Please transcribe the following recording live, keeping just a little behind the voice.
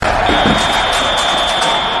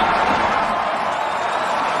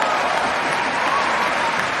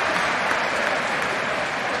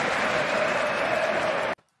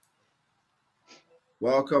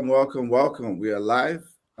welcome. We are live.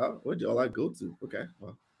 Where did all I go to? Okay,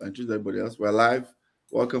 well, introduce everybody else. We're live.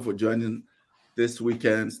 Welcome for joining this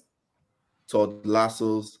weekend's Todd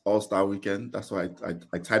Lasso's All-Star Weekend. That's why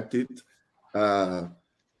I typed it. Uh,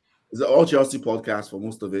 it's an all Chelsea podcast for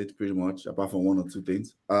most of it, pretty much, apart from one or two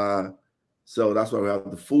things. So that's why we have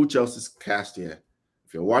the full Chelsea's cast here.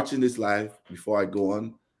 If you're watching this live, before I go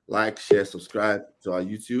on, like, share, subscribe to our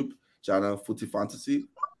YouTube channel, Footy Fantasy.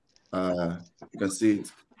 You can see it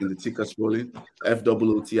in the ticker scrolling.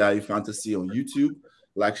 FOOTIE Fantasy on YouTube.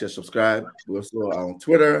 Like, share, subscribe. We also are on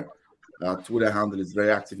Twitter. Our Twitter handle is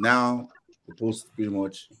very active now. We post pretty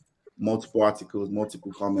much multiple articles,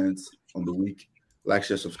 multiple comments on the week. Like,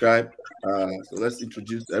 share, subscribe. So let's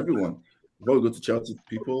introduce everyone. Before we go to Chelsea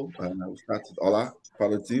people, we'll start with Ola,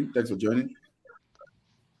 part of the team. Thanks for joining.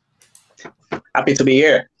 Happy to be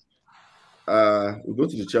here. We'll go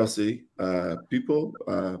to the Chelsea people.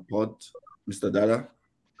 Pod, Mr. Dada.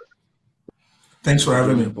 Thanks for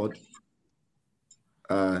having me. Pod.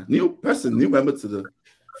 New member to the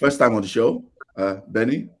first time on the show.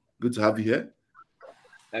 Beni, good to have you here.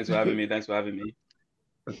 Thanks for having me.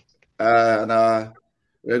 And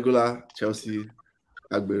regular Chelsea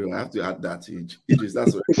Agbero. I have to add that to Idris.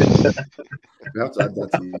 That's what we have to add that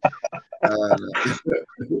to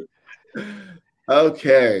you.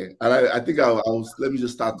 Okay, and I think I'll let me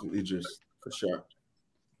just start with Idris for sure.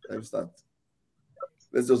 Let me start.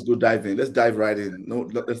 Let's just go dive in. Let's dive right in. No,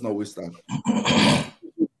 let's not waste time.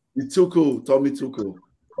 Tommy Tuchel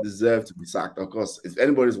deserved to be sacked. Of course, if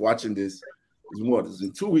anybody's watching this, it's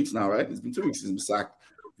been 2 weeks now, right? It's been 2 weeks since he's been sacked.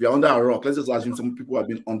 If you're under a rock, let's just assume some people have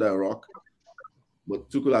been under a rock. But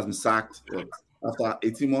Tuchel has been sacked after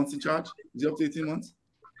 18 months in charge. Is he up to 18 months?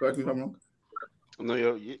 Correct me if I'm wrong.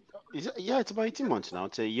 No, it's about 18 months now.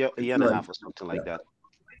 It's a year and a half or something like that.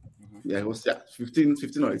 Yeah, it was 15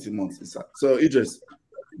 or 18 months. So, Idris,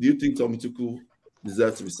 do you think Tommy Tuchel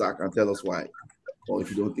deserves to be sacked? And tell us why. Or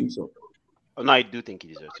if you don't think so. No, I do think he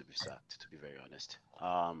deserves to be sacked, to be very honest.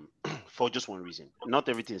 For just one reason. Not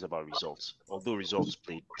everything is about results. Although results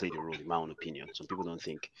played a role, in my own opinion. Some people don't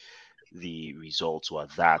think the results were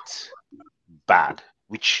that bad,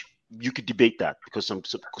 which you could debate that because some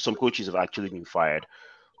coaches have actually been fired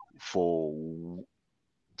for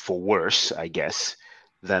worse, I guess,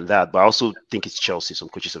 than that. But I also think it's Chelsea. Some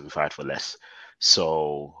coaches have been fired for less.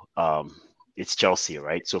 So it's Chelsea,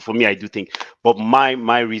 right? So for me, I do think. But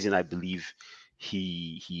my reason I believe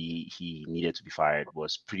he needed to be fired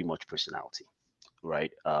was pretty much personality,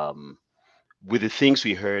 right? With the things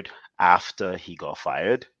we heard after he got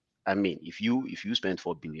fired, I mean, if you spend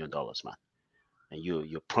 $4 billion, man, and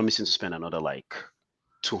you're promising to spend another like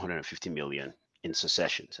 250 million in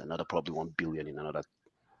successions, another probably 1 billion in another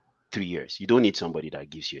 3 years. You don't need somebody that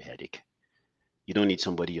gives you a headache. You don't need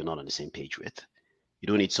somebody you're not on the same page with. You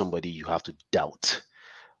don't need somebody you have to doubt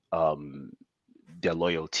their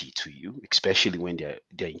loyalty to you, especially when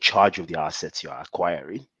they're in charge of the assets you're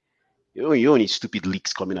acquiring. You don't need stupid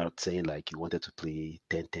leaks coming out saying like you wanted to play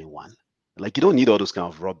 10-10-1. Like you don't need all those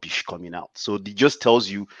kind of rubbish coming out. So it just tells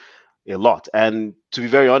you a lot. And to be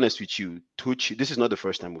very honest with you, Tuchel, this is not the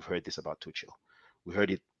first time we've heard this about Tuchel. We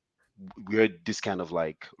heard this kind of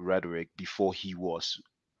like rhetoric before he was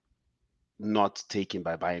not taken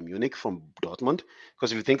by Bayern Munich from Dortmund.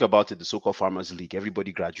 Because if you think about it, the so-called Farmers League,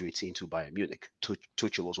 everybody graduates into Bayern Munich.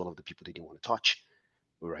 Tuchel was one of the people they didn't want to touch.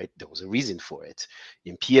 Right? There was a reason for it.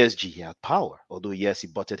 In PSG, he had power. Although, yes, he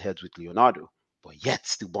butted heads with Leonardo, but yet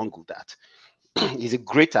still bungled that. He's a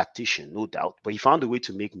great tactician, no doubt, but he found a way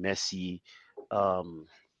to make Messi, Mbappe,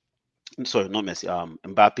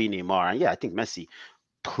 Neymar, and yeah, I think Messi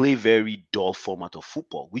play very dull format of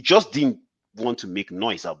football. We just didn't want to make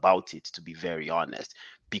noise about it, to be very honest,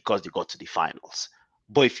 because they got to the finals.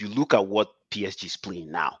 But if you look at what PSG is playing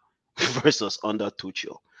now versus under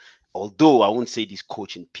Tuchel, although I won't say this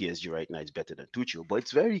coach in PSG right now is better than Tuchel, but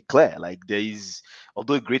it's very clear. Like there is,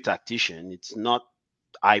 although a great tactician, it's not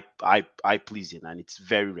eye pleasing and it's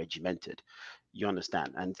very regimented. You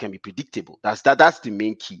understand, and it can be predictable. That's the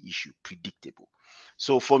main key issue, predictable.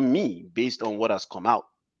 So for me, based on what has come out,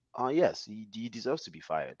 yes, he deserves to be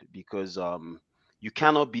fired because you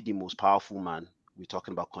cannot be the most powerful man. We're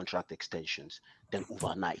talking about contract extensions. Then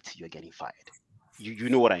overnight you're getting fired. You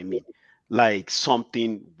know what I mean? Like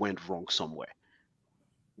something went wrong somewhere.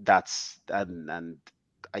 And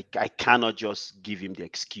I cannot just give him the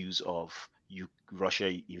excuse of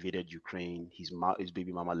Russia invaded Ukraine. His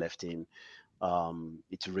baby mama left him.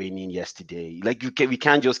 It's raining yesterday. Like we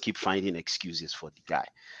can't just keep finding excuses for the guy.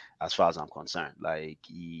 As far as I'm concerned, like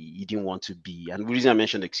he didn't want to be. And the reason I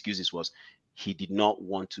mentioned excuses was he did not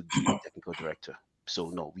want to be a technical director. So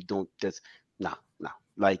no, we don't. That's nah.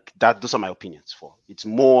 Like that, those are my opinions for. It's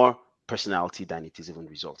more personality than it is even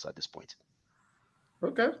results at this point.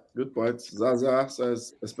 Okay, good point. Zaza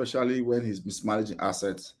says, especially when he's mismanaging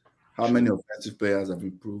assets, how True. many offensive players have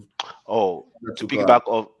improved? Oh, That to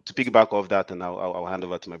Tuchel piggyback off that, and I'll hand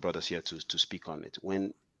over to my brothers here to speak on it.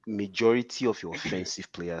 When majority of your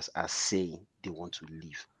offensive players are saying they want to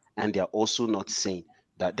leave, and they're also not saying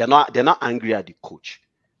that they're not angry at the coach.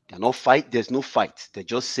 They're not fight. There's no fight. They're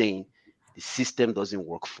just saying the system doesn't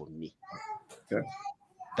work for me. Okay.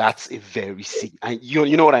 That's a very sick. And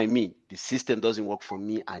you know what I mean. The system doesn't work for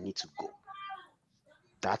me. I need to go.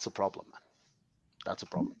 That's a problem, man. That's a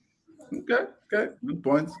problem. Okay, okay. Good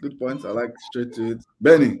points. Good points. I like straight to it.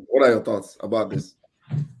 Benny, what are your thoughts about this?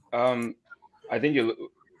 I think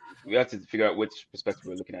we have to figure out which perspective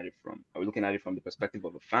we're looking at it from. Are we looking at it from the perspective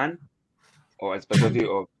of a fan or as perspective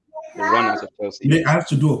of the runners of Chelsea? I have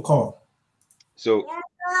to do a call. So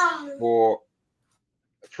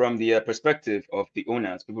from the perspective of the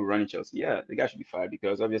owners, people running Chelsea, yeah, the guy should be fired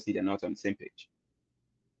because obviously they're not on the same page.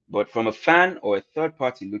 But from a fan or a third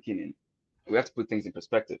party looking in, we have to put things in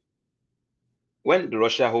perspective. When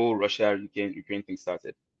the whole Russia-Ukraine thing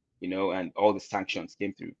started, and all the sanctions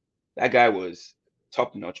came through, that guy was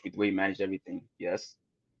top notch with the way he managed everything. Yes.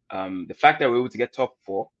 The fact that we were able to get top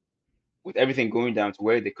four with everything going down to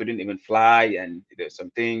where they couldn't even fly, and there's some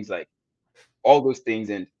things like all those things,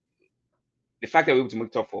 and the fact that we were able to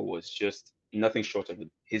make top four was just nothing short of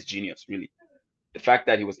his genius, really. The fact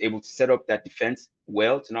that he was able to set up that defense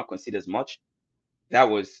well to not concede as much, I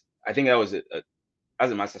think that was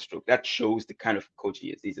as a masterstroke. That shows the kind of coach he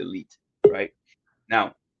is. He's elite, right?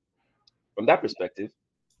 Now, from that perspective,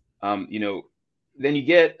 then you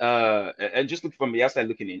get and just look from the outside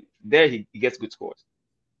looking in, there he gets good scores.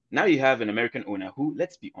 Now you have an American owner who,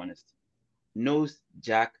 let's be honest, knows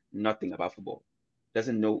jack nothing about football,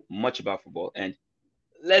 doesn't know much about football. And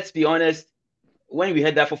let's be honest, when we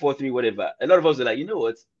had that 4-4-3, whatever, a lot of us were like, you know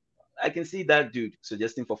what? I can see that dude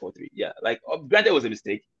suggesting 4-4-3. Yeah, like granted it was a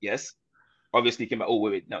mistake. Yes, obviously came back. Oh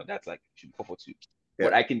wait, no, that's like should be 4-4-2. Yeah.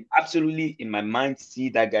 But I can absolutely in my mind see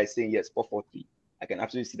that guy saying yes 4-4-3. I can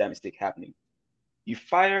absolutely see that mistake happening. You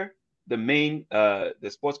fire the main the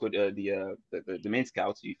sports code the main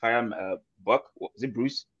scout. You fire Buck. What was it,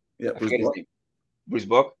 Bruce? Yeah, I Bruce forget his Buck. name. Bruce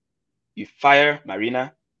Buck. You fire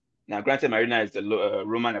Marina. Now, granted, Marina is the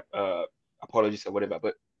Roman apologist or whatever,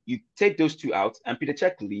 but you take those two out, and Peter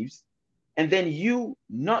Cech leaves, and then you,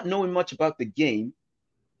 not knowing much about the game,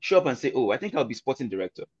 show up and say, "Oh, I think I'll be sporting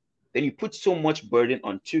director." Then you put so much burden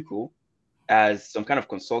on Tuchel as some kind of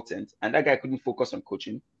consultant, and that guy couldn't focus on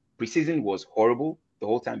coaching. Preseason was horrible the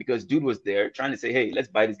whole time because dude was there trying to say, "Hey, let's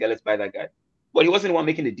buy this guy, let's buy that guy," but he wasn't the one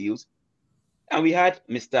making the deals. And we had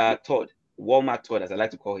Mr. Todd, Walmart Todd, as I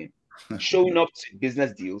like to call him, showing up to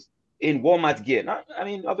business deals in Walmart gear. Now, I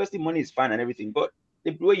mean, obviously money is fine and everything, but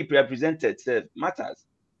the way you represented matters.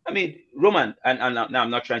 I mean, Roman, and now I'm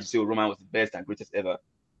not trying to say Roman was the best and greatest ever,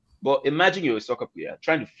 but imagine you're a soccer player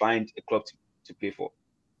trying to find a club to play for.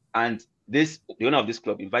 And the owner of this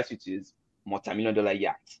club invites you to his multi-million-dollar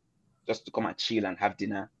yacht just to come and chill and have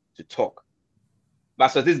dinner to talk. But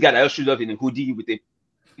so this guy that just shows up in a hoodie with a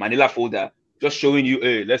Manila folder, just showing you,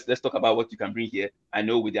 hey, let's talk about what you can bring here. I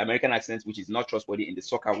know with the American accent, which is not trustworthy in the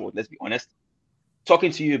soccer world, let's be honest.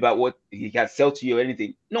 Talking to you about what he can sell to you or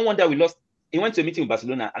anything. No wonder we lost. He went to a meeting with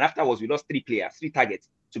Barcelona, and afterwards we lost 3 targets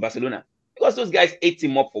to Barcelona because those guys ate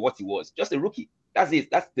him up for what he was, just a rookie. That's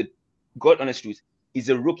it. That's the God honest truth. He's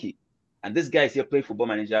a rookie, and this guy is here playing football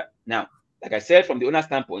manager now. Like I said, from the owner's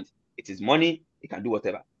standpoint, it is money. He can do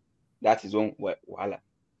whatever. That's his own wahala.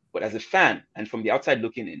 But as a fan and from the outside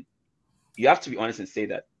looking in, you have to be honest and say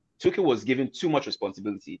that Tuchel was given too much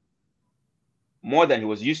responsibility, more than he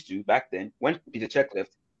was used to back then. When Peter Cech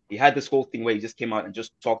left, he had this whole thing where he just came out and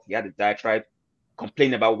just talked. He had a diatribe,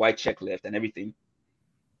 complained about why Cech left and everything.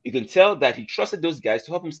 You can tell that he trusted those guys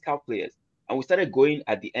to help him scout players. And we started going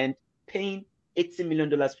at the end, paying $80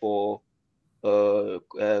 million for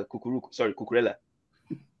Cucurella.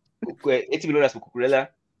 $80 million for Cucurella.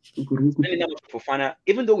 Spending that much for Fofana,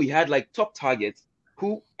 even though we had like top targets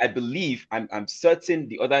who I believe, I'm certain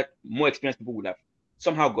the other more experienced people would have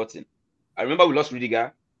somehow gotten. I remember we lost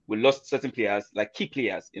Rudiger, we lost certain players, like key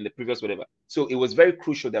players in the previous whatever. So it was very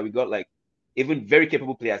crucial that we got like even very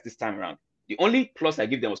capable players this time around. The only plus I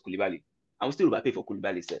give them was Koulibaly. And we still overpay for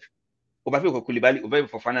Koulibaly itself. Overpay for Koulibaly, overpay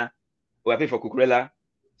for Fofana, overpay for Cucurella.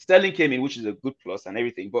 Sterling came in, which is a good plus and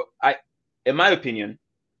everything. But in my opinion,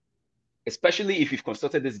 especially if you've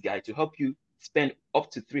consulted this guy to help you spend up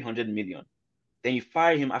to 300 million, then you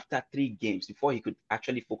fire him after 3 games before he could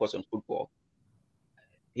actually focus on football.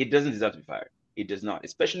 He doesn't deserve to be fired. It does not,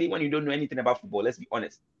 especially when you don't know anything about football. Let's be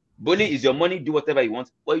honest. Bully is your money, do whatever you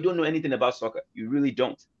want, but you don't know anything about soccer. You really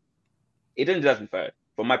don't. It doesn't deserve to be fired,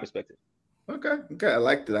 from my perspective. Okay, I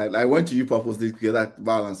liked it. I went to you purposely to get that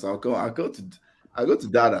balance. I'll go to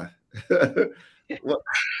Dada.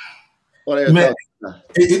 what are your Man, thoughts?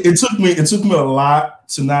 it took me a lot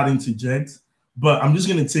to not interject, but I'm just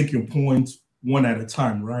gonna take your point one at a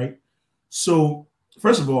time, right? So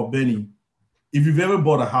first of all, Beni, if you've ever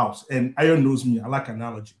bought a house, and Ayo knows me, I like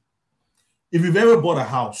analogy. If you've ever bought a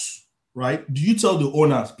house, right, do you tell the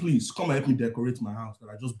owners, please come and help me decorate my house that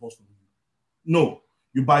I just bought from you? No,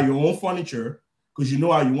 you buy your own furniture because you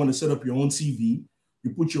know how you want to set up your own TV.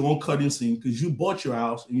 You put your own curtains in because you bought your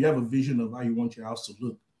house and you have a vision of how you want your house to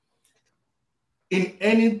look. In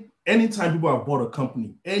any time people have bought a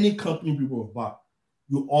company, any company people have bought,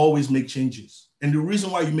 you always make changes. And the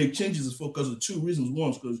reason why you make changes is because of two reasons.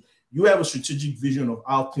 One is because you have a strategic vision of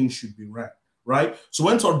how things should be ran, right? So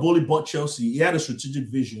when Todd Bowley bought Chelsea, he had a strategic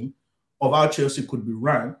vision of how Chelsea could be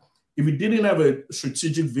ran. If he didn't have a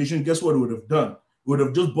strategic vision, guess what he would have done? He would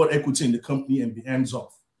have just bought equity in the company and be hands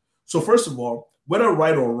off. So first of all, whether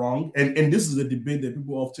right or wrong, and this is a debate that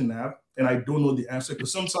people often have, and I don't know the answer,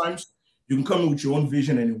 because sometimes you can come in with your own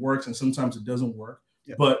vision and it works, and sometimes it doesn't work.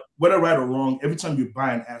 Yeah. But whether right or wrong, every time you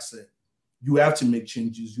buy an asset, you have to make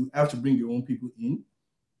changes. You have to bring your own people in,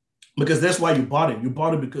 because that's why you bought it. You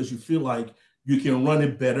bought it because you feel like you can run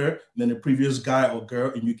it better than the previous guy or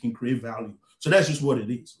girl, and you can create value. So that's just what it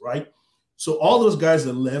is, right? So all those guys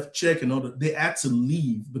that left, Czech and all that, they had to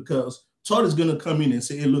leave because Todd is going to come in and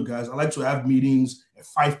say, hey, look, guys, I like to have meetings at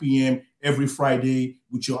 5 p.m. every Friday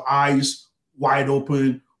with your eyes wide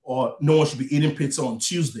open, or no one should be eating pizza on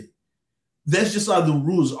Tuesday. That's just how the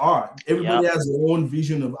rules are. Everybody has their own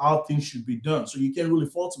vision of how things should be done. So you can't really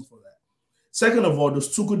fault him for that. Second of all,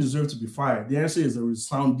 does Tuchel deserve to be fired? The answer is a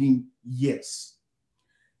resounding yes.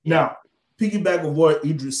 Now, piggyback of what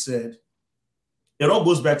Idris said, it all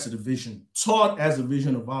goes back to the vision. Todd has a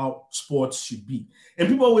vision of how sports should be. And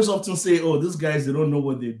people always often say, oh, these guys, they don't know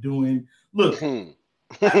what they're doing. Look,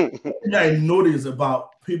 what I notice about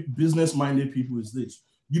business-minded people is this.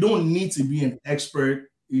 You don't need to be an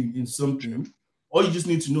expert in something. All you just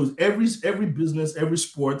need to know is every business, every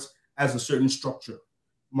sport has a certain structure.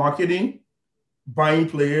 Marketing, buying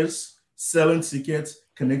players, selling tickets,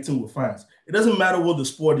 connecting with fans. It doesn't matter what the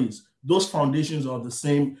sport is. Those foundations are the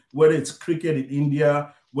same, whether it's cricket in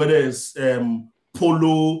India, whether it's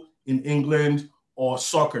polo in England or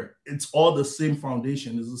soccer. It's all the same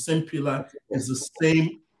foundation. It's the same pillar. It's the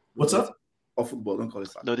same. What's up? Or football, don't call it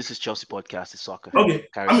soccer. No, this is Chelsea podcast. It's soccer. Okay.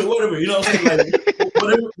 I mean, whatever. You know what I'm saying? Like,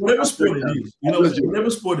 whatever sport it is. You know, whatever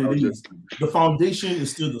sport it is, the foundation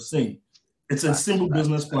is still the same. It's a simple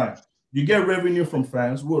business plan. You get revenue from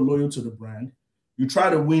fans who are loyal to the brand. You try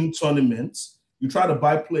to win tournaments. You try to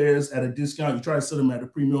buy players at a discount. You try to sell them at a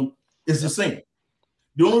premium. It's the same.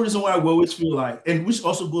 The only reason why we always feel like, and which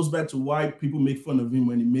also goes back to why people make fun of him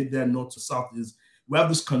when he made that north to south, is we have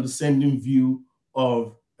this condescending view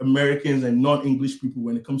of Americans and non-English people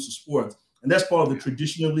when it comes to sports. And that's part of the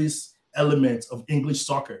traditionalist element of English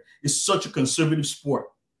soccer. It's such a conservative sport.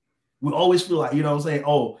 We always feel like, you know what I'm saying,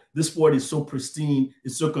 oh, this sport is so pristine,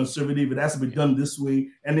 it's so conservative, it has to be done this way.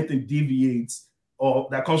 Anything deviates or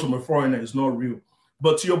that comes from a foreigner is not real.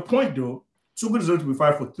 But to your point, though, Tuchel deserves to be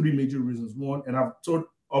fired for three major reasons. One, and I've told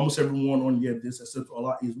almost everyone on here this, except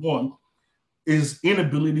Ola, is one, is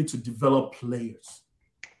inability to develop players.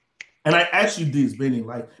 And I asked you this, Beni,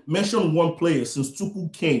 like, mention one player since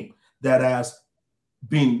Tuchel came that has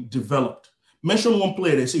been developed. Mention one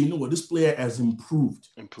player that say, you know what, this player has improved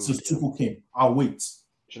since Tuchel came. I'll wait.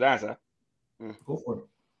 Should I answer? Go for it.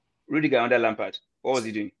 Rudiger under Lampard. What was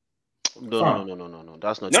he doing? No.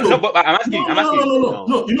 That's not. No, but I'm asking.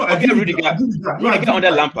 No. You know, I give Rudiger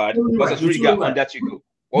under Lampard versus Rudiger under Tuchel.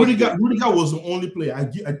 Rudiger was the only player. I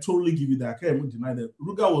totally give you that. I can't even deny that.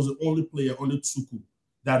 Rudiger was the only player under Tuchel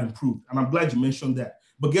that improved, and I'm glad you mentioned that.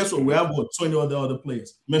 But guess what? We have 20 other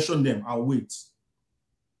players. Mention them. I'll wait.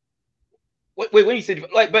 Wait, when you said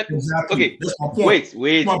like, but exactly. Okay, wait. But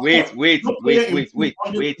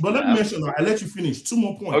let me mention that. I let you finish. 2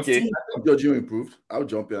 more points. Okay. Jorginho improved. I'll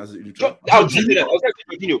jump in as you try. Jorginho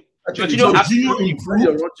absolutely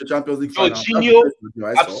improved. Jorginho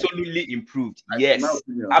absolutely improved. Yes,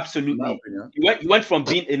 absolutely. He went from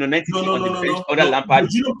being in a 90 on the bench under Lampard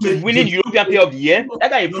to winning European Player of the Year.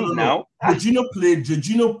 That guy improved now. Jorginho played.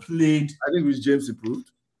 I think Rich James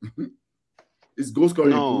improved. His goal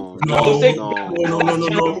scoring improved.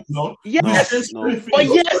 No. Yes. If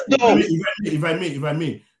I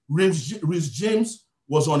may, Rich James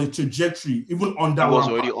was on a trajectory, even under He was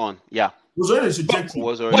Lampard. already on. Yeah. Was already a trajectory.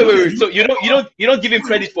 Wait. So you don't give him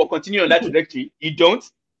credit for continuing on that trajectory. You don't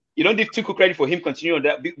give Tuchel credit for him continuing on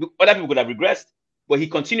that. Other people could have regressed, but he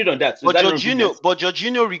continued on that. So but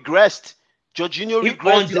Jorginho regressed. Jorginho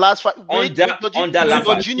regressed the last 5 on that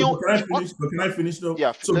Lampard. Can I finish though?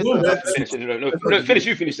 Yeah. So going back, finish.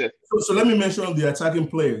 You finish it. So let me mention the attacking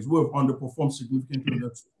players who have underperformed significantly.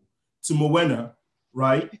 That's Timo Werner,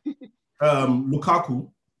 right?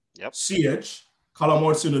 Lukaku, yep. CH, Callum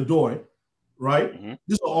Hudson-Odoi, right? Mm-hmm.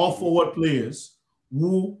 These are all forward players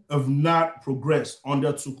who have not progressed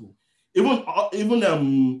under Tuchel. Even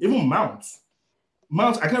Mount.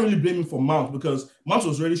 I can't really blame him for Mount because Mount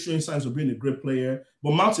was already showing signs of being a great player,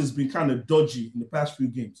 but Mount has been kind of dodgy in the past few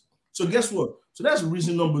games. So guess what? So that's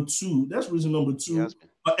reason number two.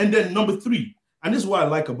 And then number three, and this is what I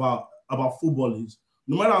like about football is,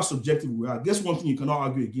 no matter how subjective we are, guess one thing you cannot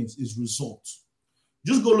argue against is results.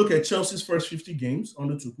 Just go look at Chelsea's first 50 games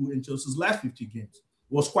under Tuchel and Chelsea's last 50 games. It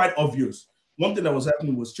was quite obvious. One thing that was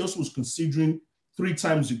happening was Chelsea was considering 3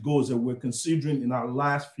 times the goals that we're considering in our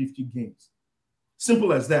last 50 games.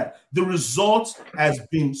 Simple as that. The result has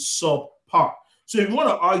been subpar. So if you want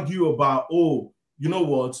to argue about, you know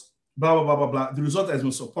what, blah, blah, blah, blah, blah, the result has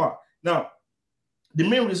been subpar. Now, the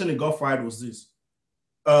main reason he got fired was this.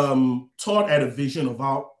 Todd had a vision of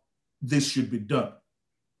how this should be done.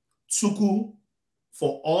 Tuchel,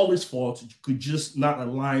 for all his faults, could just not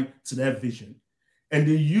align to that vision. And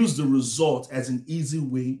they used the result as an easy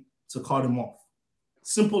way to cut him off.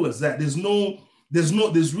 Simple as that. There's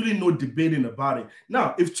really no debating about it.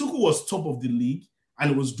 Now, if Tuchel was top of the league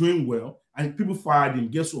and it was doing well and people fired him,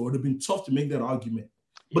 guess what? It would have been tough to make that argument.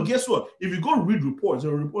 But guess what? If you go read reports,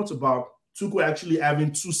 there are reports about Tuchel actually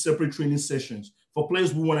having 2 separate training sessions for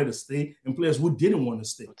players who wanted to stay and players who didn't want to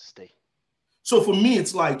stay. So for me,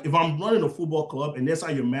 it's like if I'm running a football club and that's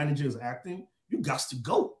how your manager is acting, you got to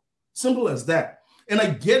go. Simple as that. And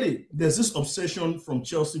I get it. There's this obsession from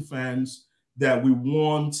Chelsea fans that we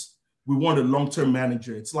want a long-term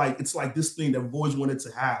manager. It's like this thing that we've always wanted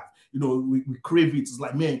to have. You know, we crave it. It's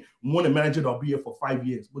like, man, we want a manager that'll be here for 5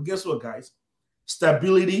 years. But guess what, guys?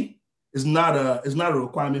 Stability is not a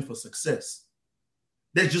requirement for success.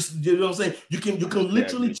 That's just, you know what I'm saying? You can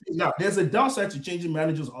literally change. Now, there's a downside to changing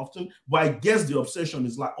managers often, but I guess the obsession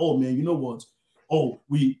is like, oh man, you know what? Oh,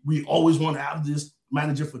 we always want to have this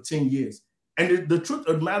manager for 10 years. And the truth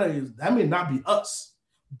of the matter is that may not be us.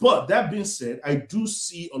 But that being said, I do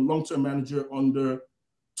see a long-term manager under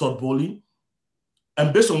Todd Boehly.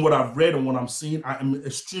 And based on what I've read and what I'm seeing, I am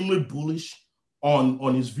extremely bullish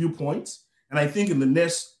on his viewpoints. And I think in the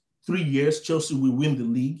next 3 years, Chelsea will win the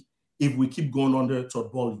league if we keep going under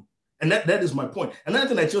Todd Boehly. And that is my point. Another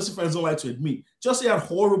thing that Chelsea fans don't like to admit, Chelsea had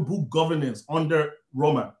horrible governance under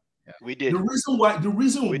Roman. Yeah, we did. The reason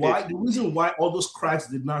why all those cracks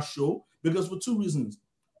did not show, because for 2 reasons.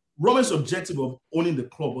 Roman's objective of owning the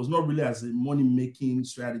club was not really as a money-making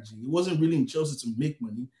strategy. It wasn't really in Chelsea to make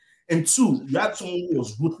money. And 2, you had someone who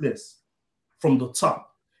was ruthless from the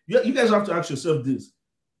top. You guys have to ask yourself this.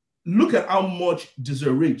 Look at how much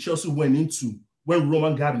disarray Chelsea went into when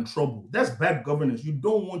Roman got in trouble. That's bad governance. You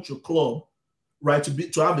don't want your club, right,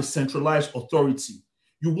 to have a centralized authority.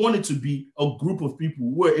 You want it to be a group of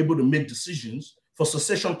people who are able to make decisions for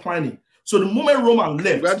succession planning. So the moment Roman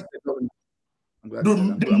left, the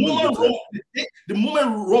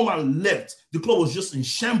moment Roman left, the club was just in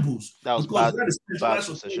shambles. That was bad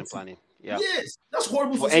succession planning. Yeah. Yes, that's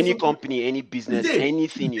horrible for any company, any business,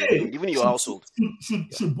 anything you do, even your household.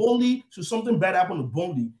 Should something bad happen to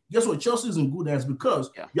Burnley? Guess what? Chelsea isn't good as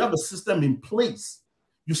because you have a system in place.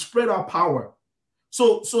 You spread out power.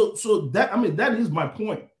 So that that is my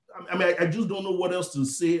point. I just don't know what else to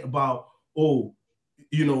say about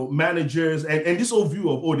managers and this whole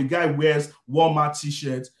view of the guy wears Walmart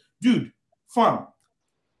t-shirts. Dude, fam.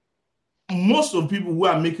 Most of the people who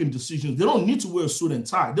are making decisions, they don't need to wear a suit and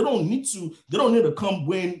tie. They don't need to come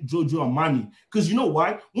wearing Giorgio Armani. Because you know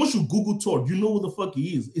why? Once you Google Todd, you know who the fuck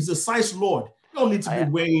he is. He's a size lord. You don't need to be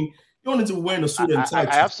wearing a suit and tie.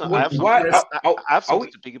 I have something to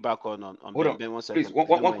piggyback on hold on. Ben, 1 second. Please,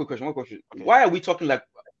 one quick question. Okay. Why are we talking like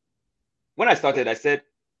when I started, I said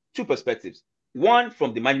 2 perspectives. One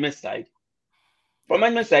from the management side. From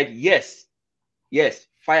management side, yes,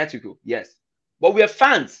 fire Tuchel, yes. But we are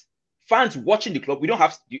fans watching the club. We don't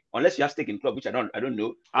have, unless you have stake in the club, which I don't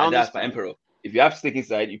know. And that's by Emperor. If you have stake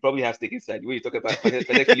inside, you probably have stake inside. The way you talk about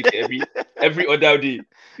every other day,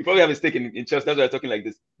 you probably have a stake in Chelsea. That's why I'm talking like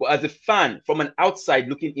this. But as a fan, from an outside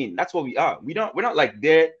looking in, that's what we are. We're not like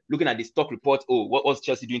there looking at the stock report. Oh, what was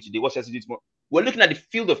Chelsea doing today? What's Chelsea doing tomorrow? We're looking at the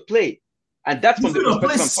field of play, and that's from the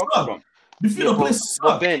perspective I'm talking from. The field of play but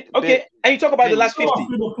sucked. Ben, Okay, and you talk about the last Field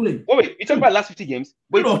 50. of play. Wait, you talk about the last 50 games.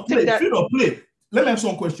 Wait, Field of take play. that. Field of play. Let me ask you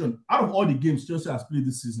one question. Out of all the games Chelsea has played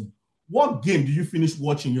this season, what game did you finish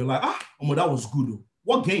watching? You're like, that was good. Though.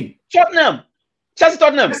 What game? Tottenham. Chelsea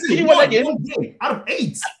Tottenham. Listen, Did you watch that game? One game out of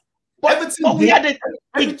 8. But we had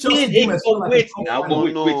every Chelsea game. Wait now.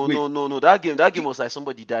 Wait. No. That game was like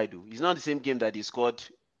somebody died. Though. It's not the same game that they scored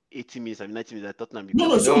 80 minutes, 90 minutes at Tottenham.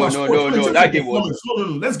 No. That game was no.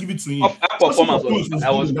 Let's give it to him. Our performance was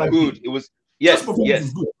good. It was yes. Was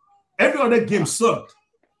good. Every other game sucked.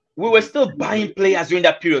 We were still buying players during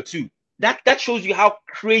that period too. That shows you how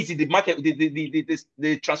crazy the market,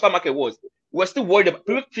 the transfer market was. We were still worried about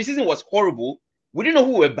preseason was horrible. We didn't know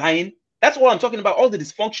who we were buying. That's what I'm talking about. All the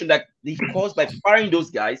dysfunction that they caused by firing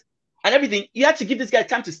those guys and everything. You had to give this guy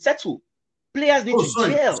time to settle. Players need to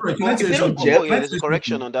gel. If they don't gel, there's a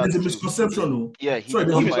correction on that. There's a misconception. Yeah,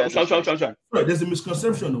 there's a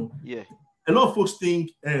misconception. Yeah. A lot of folks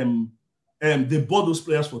think they bought those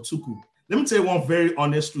players for Tuchel. Let me tell you one very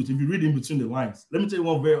honest truth. If you read in between the lines, let me tell you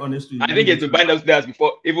one very honest truth. I think it's to buy those players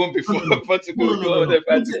before Tuchel. No.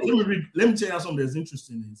 Let me tell you something that's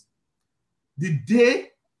interesting is the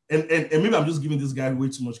day, and maybe I'm just giving this guy way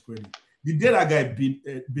too much credit. The day that guy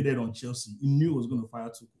bidded on Chelsea, he knew he was going to fire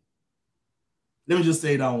Tuchel. Let me just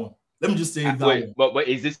say that one. Let me just say that one. But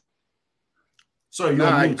is this? Sorry, no,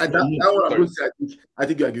 I'm going to say, I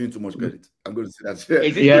think you are giving too much credit. I'm going to say that.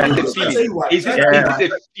 Is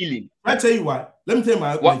it a feeling? I tell you why. Let me tell you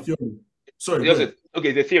my theory. Sorry.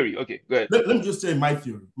 Okay, the theory. Okay, go ahead. Let me just say my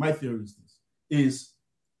theory. My theory is this.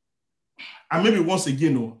 And maybe once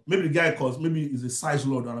again, maybe the guy maybe he's a size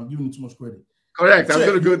lord and I'm giving him too much credit. Correct. I'm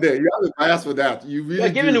going to go there. You have a bias for that. You're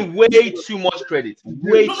giving him way too much credit.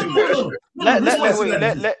 Way too much.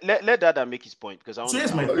 Let Dada make his point because I want. So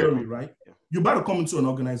here's my theory, right? Yeah. You're about to come into an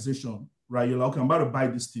organization, right? You're like, okay, I'm about to buy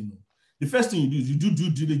this team. The first thing you do is you do due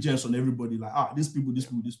diligence on everybody. Like, these people.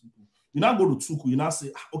 You now go to Tuchel. You now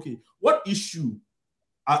say, okay, what issue?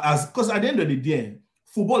 Because at the end of the day,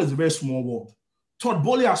 football is a very small world. Todd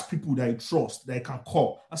Bowley has people that he trusts, that he can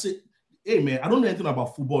call. I say, hey man, I don't know anything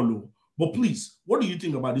about football, though. But please, what do you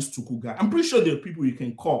think about this Tuchel guy? I'm pretty sure there are people you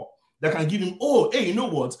can call that can give him, hey, you know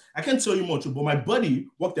what? I can't tell you much, but my buddy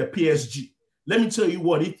worked at PSG. Let me tell you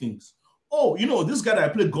what he thinks. Oh, this guy that I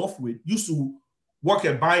play golf with used to work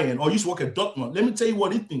at Bayern or used to work at Dortmund. Let me tell you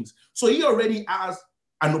what he thinks. So he already has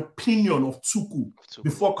an opinion of Tuchel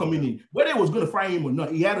before coming in. Whether he was going to fire him or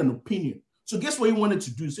not, he had an opinion. So guess what he wanted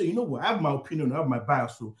to do? Say, you know what? I have my opinion, I have my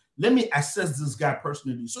bias. So let me assess this guy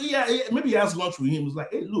personally. So yeah, maybe he has lunch with him. He's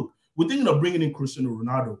like, hey, look, we're thinking of bringing in Cristiano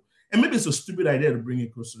Ronaldo. And maybe it's a stupid idea to bring in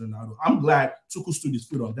Cristiano Ronaldo. I'm glad Tuchel stood his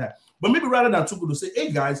foot on that. But maybe rather than Tuchel to say,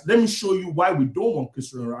 hey, guys, let me show you why we don't want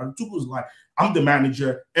Cristiano Ronaldo. Tuchel's like, I'm the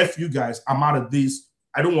manager. F you guys. I'm out of this.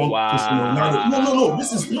 I don't want Cristiano Ronaldo. No.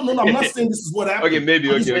 I'm not saying this is what happened. Okay, maybe.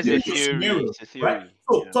 It's a theory. Right?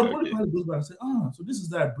 So Todd probably goes back and say, so this is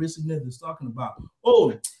that abrasiveness he's talking about.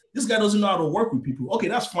 Oh, this guy doesn't know how to work with people. Okay,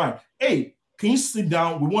 that's fine. Hey, can you sit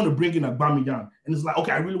down? We want to bring in Aubameyang. And it's like,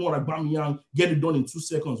 okay, I really want Aubameyang, get it done in 2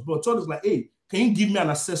 seconds. But Todd is like, hey, can you give me an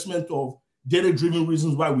assessment of data-driven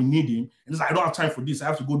reasons why we need him? And it's like, I don't have time for this. I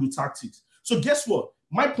have to go do tactics. So guess what?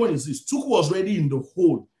 My point is this. Tuchel was already in the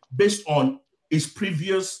hole based on his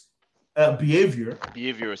previous behavior.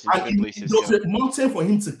 Behaviors in different places. It was a mountain for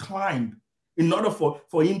him to climb in order for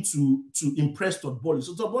him to impress Todd Bowley.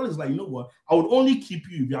 So Todd Bowley is like, you know what? I would only keep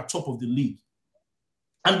you if you are top of the league.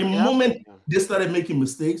 And the moment they started making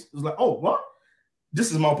mistakes, it was like, oh, what?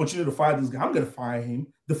 This is my opportunity to fire this guy. I'm going to fire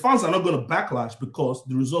him. The fans are not going to backlash because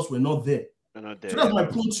the results were not there. They're not there. So that's my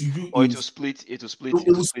point to you. Or it will split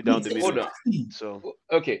down the middle. Hold on. So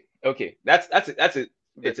okay.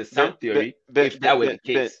 It's a sound theory. If that were the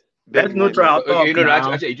case. Let's neutral our talk.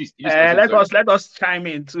 Idris, let us chime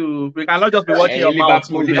in too. We cannot just be watching your mouth.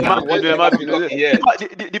 The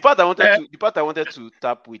part I wanted to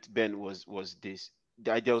tap with Ben was this.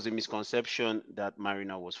 There was a misconception that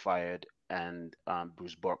Marina was fired and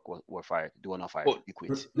Bruce Bork were fired. They were not fired. They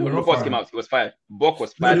quit. The reports came out. He was fired. Bork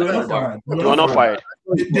was fired. They were not fired. They were not fired.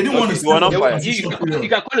 They didn't want to. They were not fired. You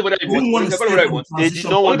can call it whatever you want. They did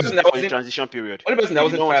not want to stay for the transition period. Only person that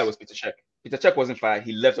wasn't fired was Peter Cech. Peter Cech wasn't fired.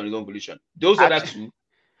 He left on his own volition. Those other two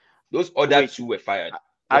were fired.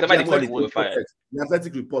 Whatever they call it, they were fired. The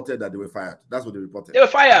Athletic reported that they were fired. That's what they reported. They were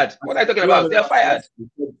fired. What are you talking about? They are fired.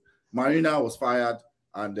 Marina was fired.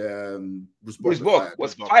 And Bruce Bork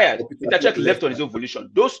was fired. Peter Cech left on his own volition.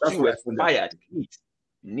 Those two were fired.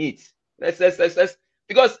 Neat. Let's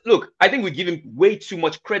because look, I think we give him way too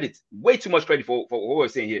much credit for what we're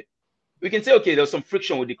saying here. We can say, okay, there was some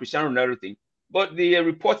friction with the Cristiano Ronaldo thing, but the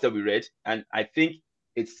reports that we read, and I think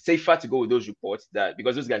it's safer to go with those reports that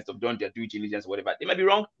because those guys have done their due diligence or whatever. They might be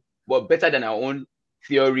wrong, but better than our own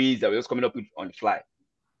theories that we're just coming up with on the fly.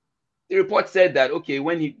 The report said that, okay,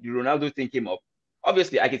 when the Ronaldo thing came up,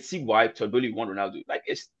 obviously I could see why Todd Bowley want Ronaldo. Like,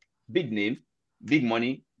 it's big name, big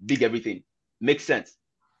money, big everything. Makes sense.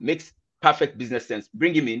 Makes perfect business sense.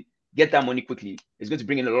 Bring him in, get that money quickly. It's going to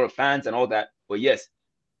bring in a lot of fans and all that. But yes,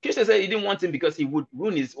 Christian said he didn't want him because he would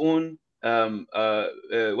ruin his own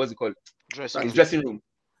what's it called? His dressing room.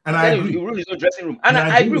 And I agree. He ruined his own dressing room. And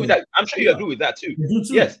I agree with that. I'm sure you agree with that too.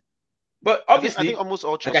 Yes. But obviously, I think almost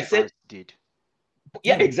all Chelsea fans did.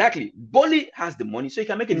 Yeah, exactly. Bowley has the money, so he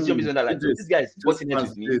can make a decision based on that. Like, this guy is butting heads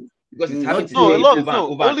with me because it's having to do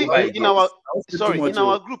in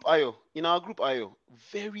our group, Ayo,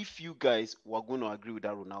 very few guys were going to agree with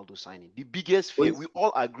that Ronaldo signing. The biggest fear, we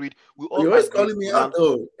all agreed. You're always calling me out,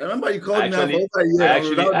 though. Remember, you called me out for over a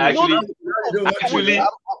year.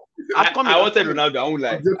 I wanted Ronaldo. I won't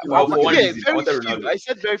lie. I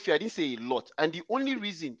said very few. I didn't say a lot. And the only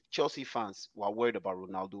reason Chelsea fans were worried about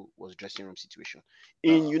Ronaldo was dressing room situation.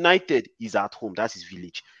 In United, he's at home. That's his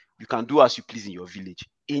village. You can do as you please in your village.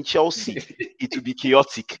 In Chelsea, it will be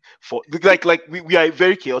chaotic. We are a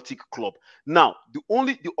very chaotic club. Now, the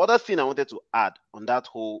other thing I wanted to add on that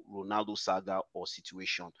whole Ronaldo saga or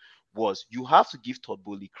situation was you have to give Todd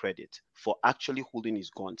Bowley credit for actually holding his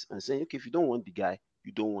guns and saying, okay, if you don't want the guy,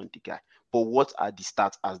 you don't want the guy. But what are the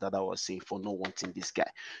stats, as Dada was saying, for not wanting this guy?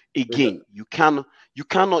 Again, you cannot,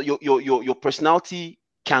 your personality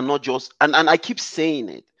cannot just, and I keep saying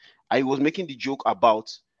it. I was making the joke about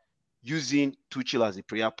using Tuchel as a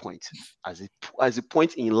prayer point, as a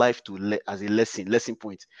point in life as a lesson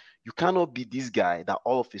point. You cannot be this guy that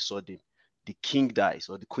all of a sudden the king dies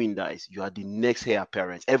or the queen dies. You are the next heir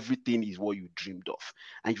apparent. Everything is what you dreamed of,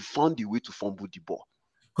 and you found the way to fumble the ball.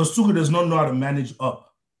 Because Tuchel does not know how to manage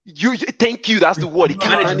up. Thank you. That's the word. He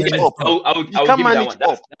can't manage up. He can't manage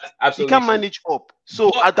up. He can't manage up.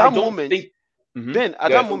 So at that moment, Ben, at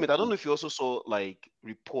that moment, I don't know if you also saw like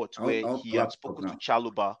reports where he had spoken to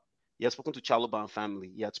Chalobah. He had spoken to Chalobah and family.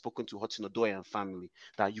 He had spoken to Hudson-Odoi and family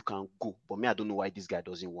that you can go. But me, I don't know why this guy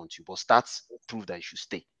doesn't want you. But stats prove that you should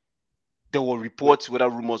stay. There were reports, whether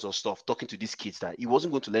rumors or stuff, talking to these kids that he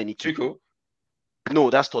wasn't going to let any Tuchel. No,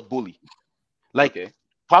 that's Todd Bowley.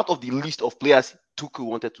 Part of the list of players Tuchel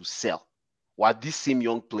wanted to sell were these same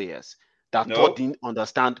young players that Todd didn't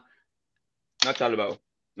understand. Not Chalobah.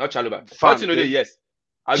 Hudson-Odoi, yes.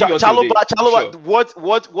 Chalobah.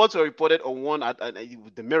 What were reported on one at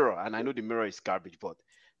the Mirror, and I know the Mirror is garbage, but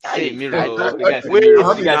wait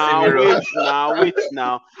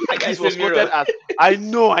now. He was quoted as I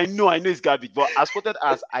know it's garbage, but as quoted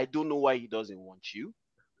as I don't know why he doesn't want you,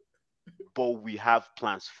 but we have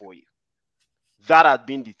plans for you. That had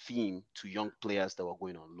been the theme to young players that were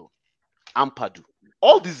going on loan. Ampadu,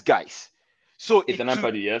 all these guys. So it's an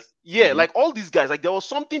Ampadu, yes. Yeah, like all these guys, like there was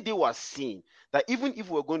something they were seeing that even if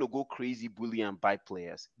we're going to go crazy, bully and buy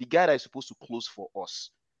players, the guy that is supposed to close for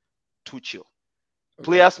us, Tuchel.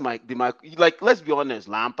 Players might let's be honest,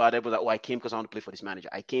 Lampard, everybody like, I came because I want to play for this manager.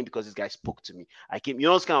 I came because this guy spoke to me. I came,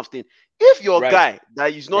 this kind of thing. If your guy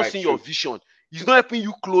that is not seeing your vision, he's not helping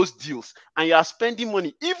you close deals, and you are spending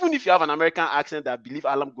money, even if you have an American accent that believe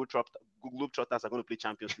Globetrotters are going to play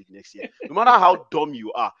Champions League next year, no matter how dumb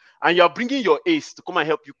you are, and you're bringing your ace to come and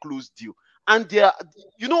help you close deal. And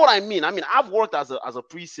you know what I mean? I've worked as a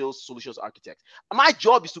pre-sales solutions architect. My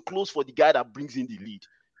job is to close for the guy that brings in the lead.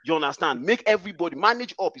 You understand? Make everybody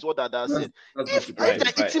manage up is what Dada said. If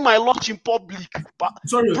they're eating my lunch in public, a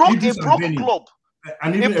broke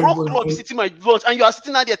club is eating my lunch, and you are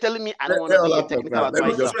sitting out there telling me I don't want to be a technical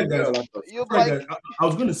advisor. I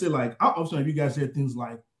was going to say, like, how often have you guys heard things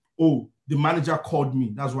like, "Oh, the manager called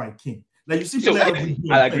me, that's why I came." Like you see, I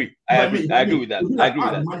agree. I agree with that.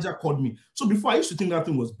 The manager called me. So before I used to think that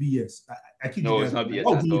thing was BS. I keep no, it's not BS.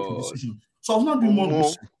 So I was not doing more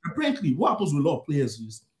research. Apparently, what happens with a lot of players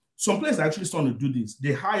is some players are actually starting to do this.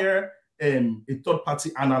 They hire a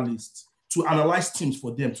third-party analyst to analyze teams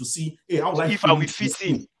for them to see, hey, how like if I will fit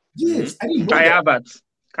in. Yes, I didn't know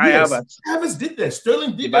Kai Havertz did that.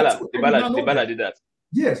 Sterling did that too. Dybala did that.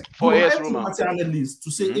 Yes, for third-party analysts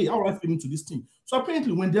to say, hey, how I fit into this team. So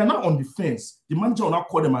apparently, when they are not on the fence, the manager will now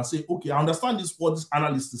call them and say, okay, I understand what this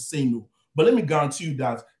analyst is saying, no, but let me guarantee you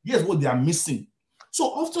that here's what they are missing. So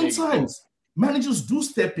oftentimes, managers do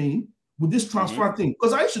step in with this transfer thing,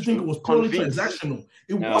 because I used to think it was purely transactional.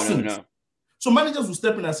 It wasn't. No. So managers will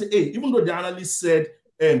step in and say, hey, even though the analyst said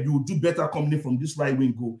you will do better coming from this right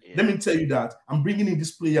wing goal, let me tell you that I'm bringing in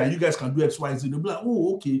this player and you guys can do X, Y, Z. They'll be like,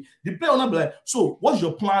 oh, okay. The player will not be like, so what's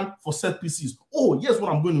your plan for set pieces? Oh, here's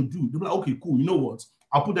what I'm going to do. They'll be like, okay, cool. You know what?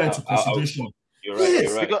 I'll put that into consideration. You're right.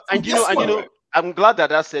 You're right. Because, and you know, I'm glad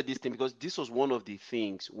that I said this thing because this was one of the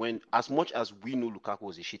things when, as much as we know Lukaku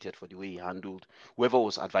was a shithead for the way he handled whoever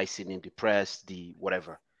was advising him, the press, the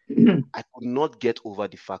whatever, I could not get over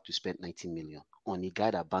the fact we spent 19 million on a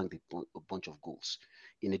guy that banged a bunch of goals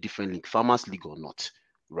in a different league, Farmers League or not,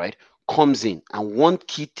 right? Comes in, and one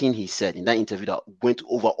key thing he said in that interview that went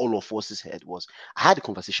over all of us' head was, I had a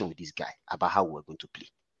conversation with this guy about how we're going to play.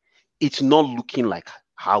 It's not looking like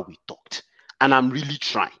how we talked, and I'm really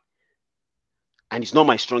trying. And it's not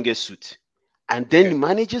my strongest suit. And then the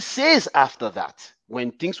manager says after that,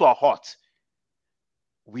 when things were hot,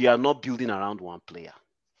 we are not building around one player.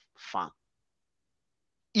 Fine.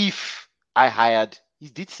 If I hired, he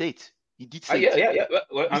did say it. He did say it. Yeah.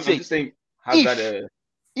 Well, I'm just saying,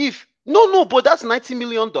 no, but that's $90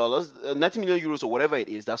 million, 90 million euros or whatever it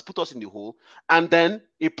is, that's put us in the hole. And then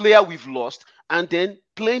a player we've lost, and then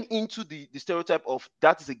playing into the stereotype of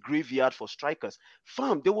that is a graveyard for strikers.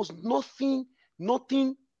 Fam, there was nothing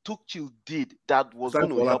Tuchel did that was going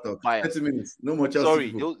to help Bayern. 30 minutes. No more Chelsea.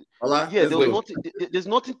 Sorry. There's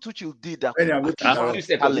nothing Tuchel did that could 2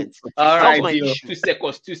 seconds. All right, 2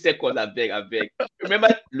 seconds, I beg. Remember,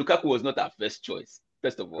 Lukaku was not our first choice.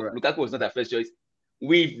 First of all, Lukaku was not our first choice.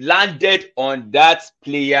 We landed on that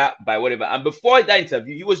player by whatever. And before that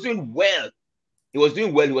interview, he was doing well. He was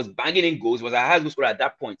banging in goals. He was a high goal scorer at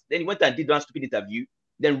that point. Then he went and did one stupid interview,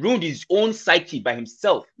 then ruined his own psyche by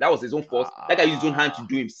himself. That was his own fault. That guy used his own hand to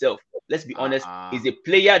do himself. Let's be honest. He's a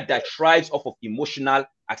player that thrives off of emotional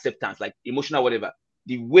acceptance, like emotional whatever.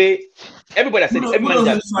 The way everybody said it, every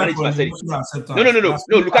manager said it. No.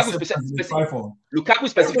 Lukaku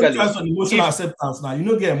specifically. Emotional acceptance now. You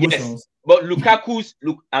don't get emotions. Yes, but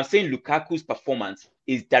I'm saying Lukaku's performance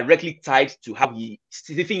is directly tied to how he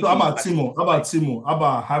thinks. So how about Timo? How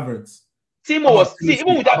about Havertz? Timo was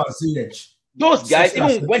even with that. Those guys,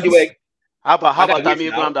 even when they were. How about Tammy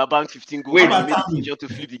Abraham that banked 15 goals? To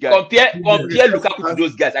flip the guy. Compare Lukaku to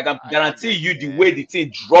those guys. I can guarantee you the way the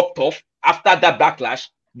team dropped off after that backlash.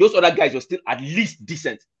 Those other guys were still at least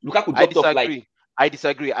decent. Lukaku dropped off like. I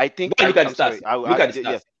disagree. I think. Look at the stats. Look at the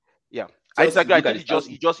stats. Yeah. I disagree. I think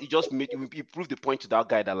he just proved the point to that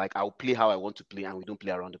guy that like I'll play how I want to play and we don't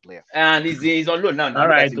play around the player. And he's on loan now. All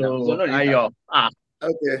right, Ayo.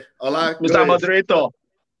 Okay, Ola, Mr. Moderator.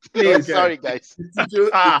 Please, okay. Sorry guys. The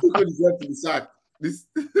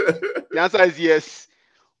answer is yes.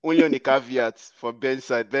 Only on the caveat for Ben's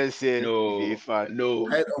side. Ben said no. Look at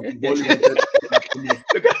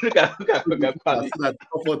that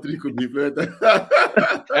 4-3 could be played.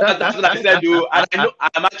 That's what I said, though. And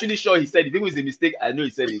I'm actually sure he said it. If it was a mistake, I know he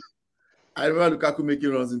said it. I remember Lukaku making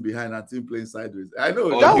runs in behind and team playing sideways. I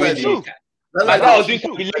know. That was true. That was doing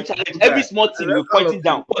challenge. Every small team will pointing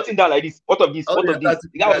down like this. What of this? The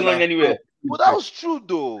guy wasn't running anywhere. But that was true,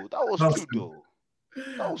 though.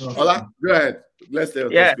 Ola, go ahead. Let's say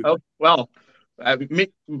well,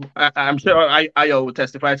 I'm sure Ayo will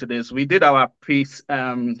testify to this. We did our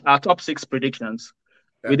our top 6 predictions.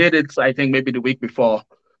 Yeah. We did it, I think, maybe the week before,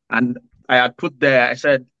 and I had put there. I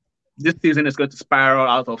said this season is going to spiral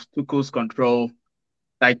out of Tuchel's control.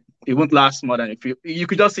 Like it won't last more than you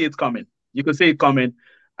could just see it coming. You could see it coming,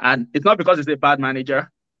 and it's not because he's a bad manager,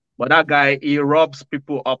 but that guy, he rubs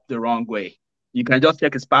people up the wrong way. You can just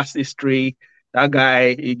check his past history. That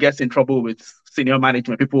guy, he gets in trouble with senior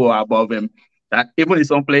management, people who are above him. That even his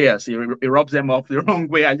own players, he rubs them up the wrong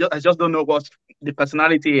way. I just don't know what the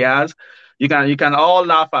personality he has. You can all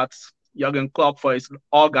laugh at Jurgen Klopp for his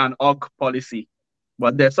og policy,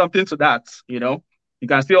 but there's something to that, you know. You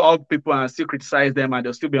can still og people and still criticize them, and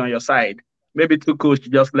they'll still be on your side. Maybe Tuchel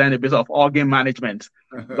should just learn a bit of organ management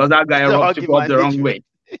because that guy rubs people up the wrong way.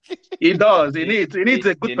 He does. He needs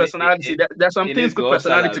a good personality. There's some things good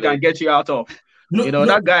personality can get you out of.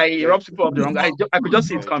 That guy, he rubs people up the wrong way. I could just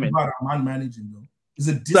see it coming. Man managing though. He's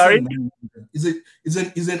a decent man manager.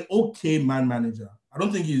 He's an okay man manager. I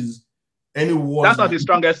don't think he's any worse. That's not his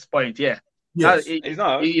strongest point. Yeah. Yes. It's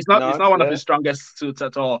not one of his strongest suits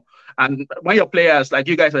at all. And when your players, like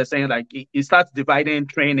you guys were saying, like he starts dividing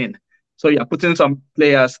training. So you're putting some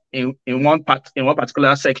players in one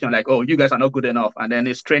particular section, like, oh, you guys are not good enough, and then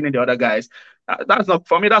it's training the other guys. That's not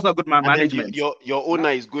good management. Your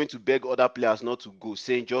owner is going to beg other players not to go,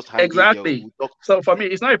 saying just exactly. So for me,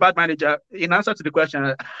 it's not a bad manager. In answer to the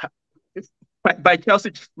question, by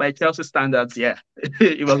Chelsea standards, yeah,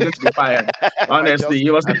 he was going to be fired. Honestly,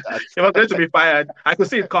 he was going to be fired. I could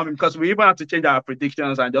see it coming because we even had to change our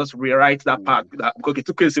predictions and just rewrite that part. Okay,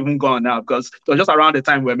 Tuchel is even gone now because it was just around the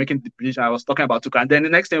time we were making the prediction. I was talking about Tuchel, and then the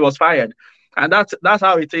next thing he was fired, and that's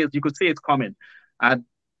how it is. You could see it coming, and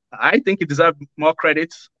I think he deserved more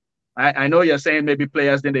credit. I know you're saying maybe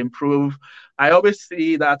players didn't improve. I always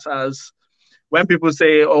see that as when people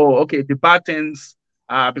say, oh, okay, the bad things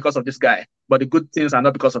are because of this guy, but the good things are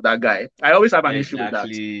not because of that guy. I always have an issue with that. I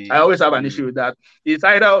Exactly. always have an issue with that. It's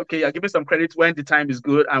either, okay, you're giving some credit when the time is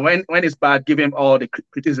good, and when it's bad, give him all the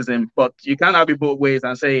criticism. But you can't have it both ways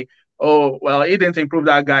and say, oh, well, he didn't improve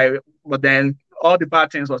that guy, but then all the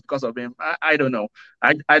bad things was because of him. I don't know.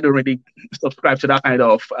 I don't really subscribe to that kind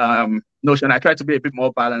of notion. I try to be a bit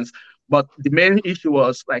more balanced. But the main issue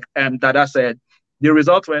was, like Dada said, the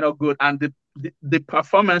results were not good, and the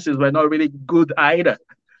performances were not really good either.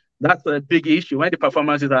 That's a big issue. When the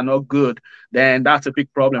performances are not good, then that's a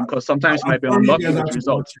big problem because sometimes you might be sorry you unlucky guys with have the to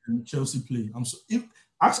results. watch Chelsea play.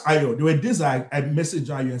 Ask Ayo. There were days I messaged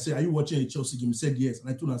Ayo and said, "Are you watching a Chelsea game?" He said yes, and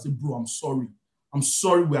I told him, I said, "Bro, I'm sorry. I'm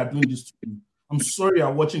sorry we are doing this to you. I'm sorry you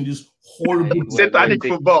are watching this horrible Satanic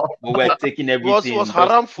football. We're taking It was everything.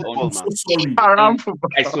 haram football, I'm so man. sorry. Haram football.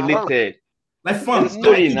 Isolated. Like There's fam, a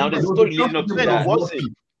story now. there There's a was story a leading up to Chelsea game that. I was Was it?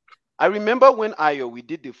 watching. I remember when we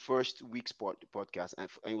did the first week's podcast, and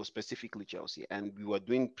it was specifically Chelsea, and we were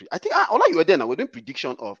doing. I think Ola, you were there. Now we're doing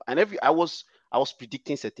prediction of, and I was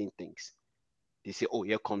predicting certain things. They say, "Oh,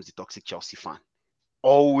 here comes the toxic Chelsea fan,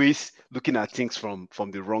 always looking at things from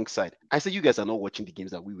the wrong side." I said, "You guys are not watching the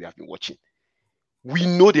games that we have been watching. We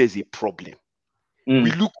know there's a problem.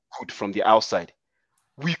 We look good from the outside.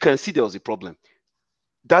 We can see there was a problem."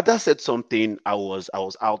 Dada said something. I was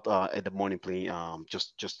out in the morning playing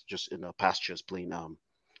just in the pastures playing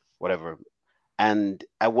whatever, and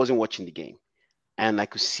I wasn't watching the game, and I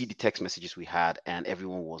could see the text messages we had, and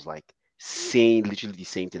everyone was like saying literally the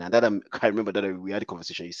same thing. And that I remember that we had a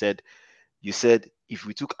conversation. You said if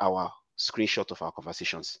we took our screenshot of our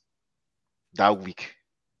conversations that week,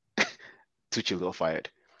 Tuchel got fired,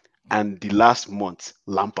 and the last month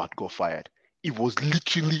Lampard got fired. It was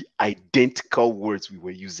literally identical words we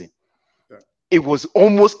were using. It was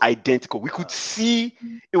almost identical. We could see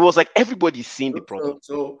it was like everybody's seeing the problem.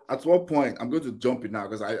 So at what point I'm going to jump in now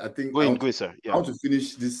because I think Go in, sir. Yeah. I want to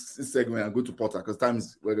finish this segment and go to Potter because time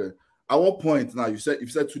is we're at what point now you said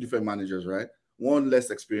two different managers, right? One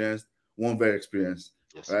less experienced, one very experienced,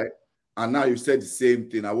 Yes. right? And now you said the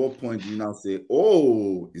same thing. At what point do you now say,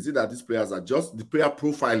 oh, is it that these players are just the player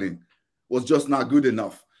profiling was just not good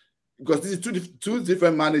enough? Because these are two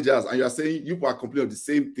different managers, and you are saying you are complaining of the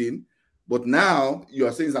same thing, but now you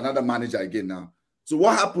are saying it's another manager again now. So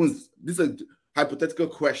what happens? This is a hypothetical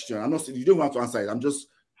question. I'm not saying you don't have to answer it. I'm just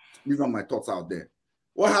leaving my thoughts out there.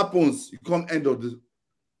 What happens? You come end of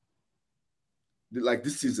like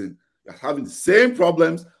this season, you're having the same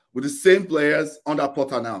problems with the same players under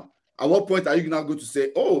Potter now. At what point are you now going to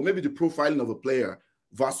say, oh, maybe the profiling of a player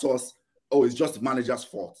versus, oh, it's just the manager's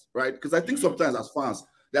fault, right? Because I think sometimes as fans,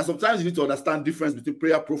 there are sometimes you need to understand the difference between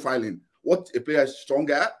player profiling, what a player is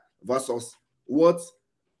stronger at versus what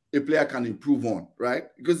a player can improve on, right?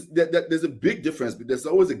 Because there's a big difference, but there's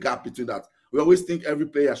always a gap between that. We always think every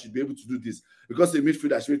player should be able to do this because a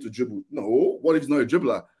midfielder should be able to dribble. No, what if he's not a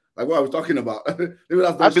dribbler? Like what are we talking about?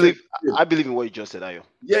 I believe in what you just said, Ayo.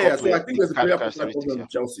 Yeah. So I think there's a player problem with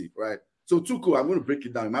Chelsea, right? So Tuchel, I'm going to break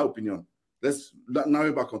it down in my opinion. Let's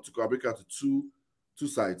narrow back on Tuchel. I'll break it out to two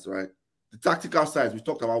sides, right? The tactical side, we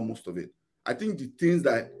talked about most of it. I think the things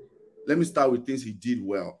let me start with things he did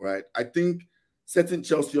well, right? I think setting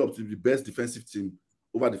Chelsea up to be the best defensive team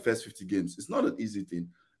over the first 50 games, it's not an easy thing.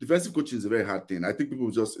 Defensive coaching is a very hard thing. I think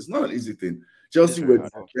it's not an easy thing. Chelsea were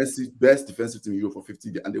the best defensive team in Europe for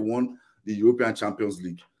 50 games, and they won the European Champions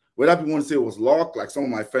League. Whether people want to say it was luck, like some of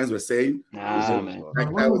my friends were saying, at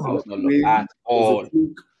all.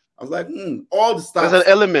 I was like, all the stars. There's an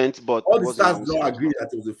element, but all the stars don't agree that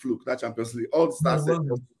it was a fluke, that Champions League. All the stars said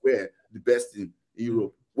were the best team in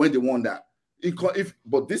Europe when they won that.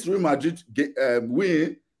 But this Real Madrid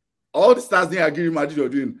win, all the stars didn't agree Real Madrid were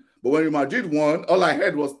doing. But when Real Madrid won, all I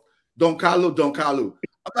heard was Don Carlo.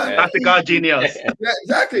 I'm like, tactical genius. Yeah,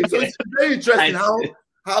 exactly. So it's very interesting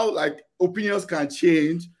how like opinions can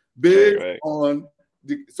change based on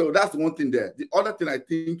so that's one thing there. The other thing I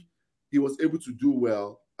think he was able to do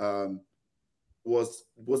well was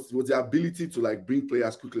the ability to like bring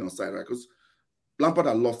players quickly on side, right? Because Lampard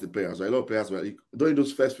had lost the players, right? A lot of players were during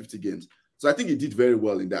those first 50 games. So I think he did very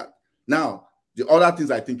well in that. Now, the other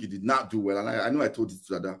things I think he did not do well, and I know I told you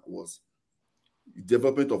to Dada, was the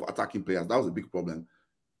development of attacking players. That was a big problem.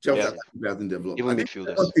 Chelsea attacking players didn't develop. Even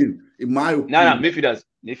midfielders. In my opinion,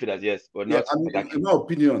 midfielders, yes, but not attacking. In my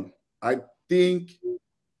opinion, I think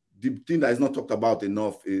the thing that is not talked about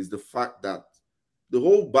enough is the fact that the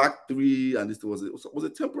whole back three and this was a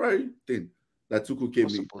temporary thing that Tuchel came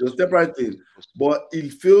in. It was a temporary thing, but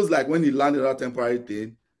it feels like when he landed that temporary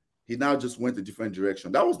thing, he now just went a different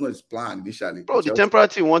direction. That was not his plan initially. Bro, the temporary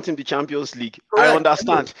team want him the Champions League. Correct. I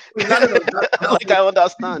understand. Like, I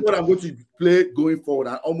understand. What I'm going to play going forward,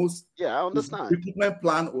 and almost I understand. The recruitment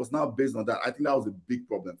plan was now based on that. I think that was a big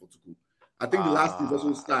problem for Tuchel. I think the last thing is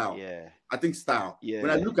also style. Yeah. I think style. Yeah.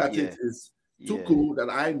 When I look at it, it's Tuchel that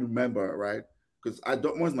I remember, right? Because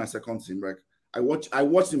Dortmund is my second team, right? I watched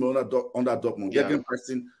him under Dortmund, getting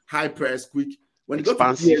pressing, high press, quick. When you go to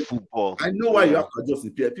PSG, football, I know why you have to adjust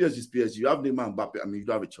in PSG. PSG is PSG. You have Neymar and Mbappe. I mean, you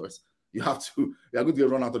don't have a choice. You have to. You're going to get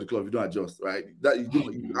run out of the club if you don't adjust, right? That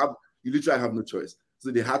you literally have no choice.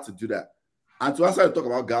 So they had to do that. And to answer the talk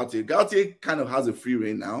about Galtier kind of has a free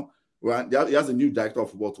reign now, right? He has a new director of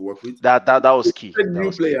football to work with. That was key.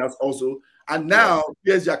 New players also, and now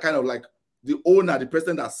PSG are kind of like the owner, the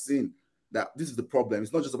president has seen that this is the problem.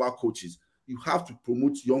 It's not just about coaches. You have to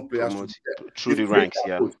promote young players through the ranks.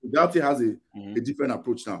 Galtier has a different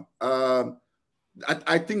approach now.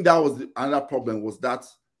 I think that was another problem, was that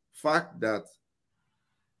fact that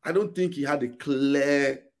I don't think he had a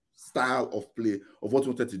clear style of play of what he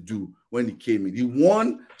wanted to do when he came in. He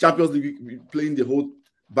won Champions League playing the whole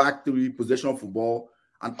back three possession football,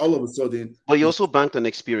 and all of a sudden. But he also banked on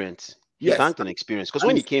experience. He banked on experience, because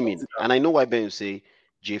when he came in, and I know why Ben will say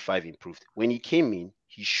J5 improved. When he came in,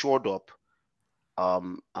 he shored up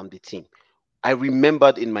the team. I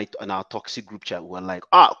remembered in our toxic group chat, we were like,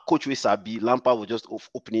 Coach Wesabi, Lampard was just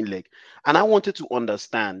opening leg. And I wanted to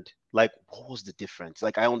understand, like, what was the difference?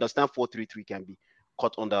 Like, I understand 4-3-3 can be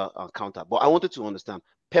caught under counter, but I wanted to understand.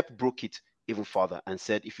 Pep broke it even further and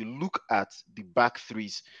said, if you look at the back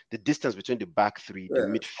threes, the distance between the back three, the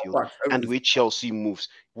midfield, and the way Chelsea moves,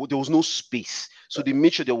 there was no space. So they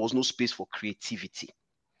made sure there was no space for creativity.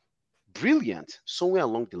 Brilliant. Somewhere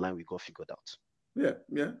along the line, we got figured out. Yeah,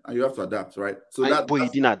 and you have to adapt, right? So but he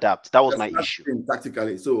didn't adapt. That was my issue.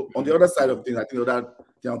 Tactically. So on the other side of things, I think that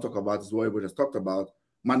thing I'll talk about is what everybody has talked about: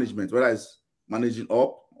 management, whether it's managing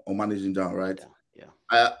up or managing down, right? Yeah.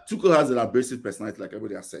 Tuchel has an abrasive personality, like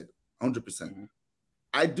everybody has said, 100%.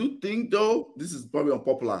 I do think, though, this is probably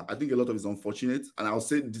unpopular. I think a lot of it is unfortunate, and I'll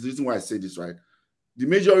say the reason why I say this, right? The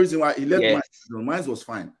major reason why he left Mainz was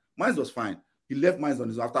fine. Mainz was fine. He left Mainz on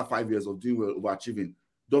his after 5 years of doing well, overachieving.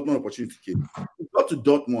 Dortmund opportunity came. He got to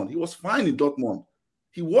Dortmund. He was fine in Dortmund.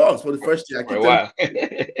 He was for the first year.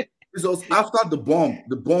 It was after the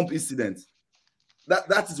bomb incident.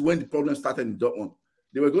 That is when the problem started in Dortmund.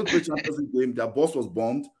 They were going to play Champions League game. Their boss was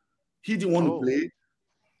bombed. He didn't want to play.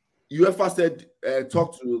 UEFA said,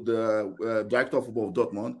 talk to the director of football of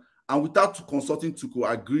Dortmund, and without consulting Tuchel,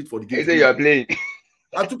 agreed for the game. He said you are playing.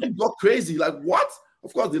 And Tuchel got crazy. Like, what?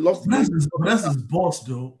 Of course, they lost. That's his boss,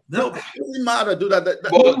 though. No, it doesn't matter, dude. That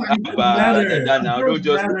now don't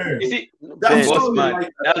just. You see, that's boss man.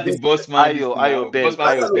 That's the boss man. Ayo,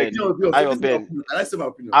 Ben. I say my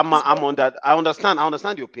opinion. I'm on that. I understand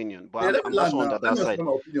the opinion, but I'm also on that side.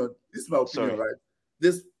 This is my opinion, right?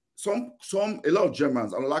 There's a lot of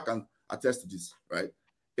Germans, and I can attest to this, right?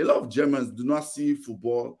 A lot of Germans do not see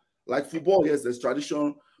football like football. Yes, there's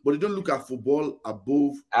tradition, but they don't look at football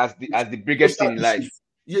above as the biggest thing in life.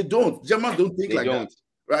 You don't. Germans don't think that,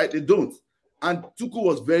 right? They don't. And Tuchel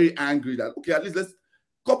was very angry that, okay, at least let's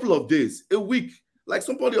couple of days, a week, like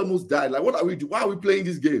somebody almost died. Like, what are we doing? Why are we playing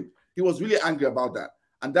this game? He was really angry about that.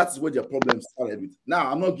 And that's where their problem started with.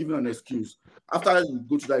 Now, I'm not giving an excuse. After you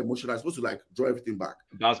go to that emotion, I'm supposed to like draw everything back.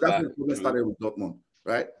 That's when the problem started with Dortmund,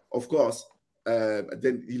 right? Of course.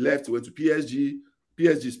 Then he left, went to PSG.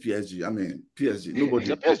 PSG is PSG. I mean, PSG.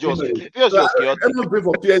 Nobody. I'm not brave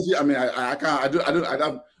for PSG. I mean, I can't. I don't. I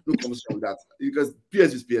have no conversation with that because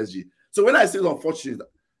PSG is PSG. So when I say it's unfortunate,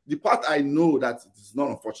 the part I know that it's not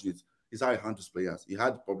unfortunate is how he handles players. He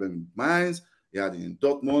had a problem in Mainz. He had it in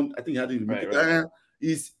Dortmund. I think he had it in Milan.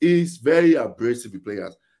 He's very abrasive with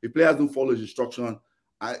players. If players don't follow his instruction,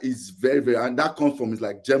 it's very, and that comes from his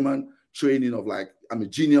like German training of like, I'm a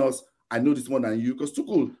genius. I know this more than you. Because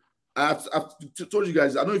Tuchel, I've told you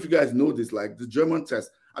guys, I don't know if you guys know this, like the German test.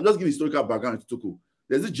 I'm just giving historical background to Tuchel.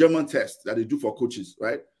 There's a German test that they do for coaches,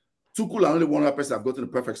 right? Tuchel and only one other person have gotten a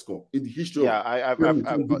perfect score in the history. So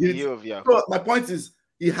my point is,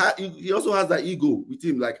 he also has that ego with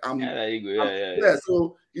him. Like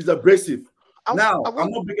so he's abrasive. I'm not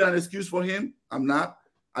bringing an excuse for him. I'm not.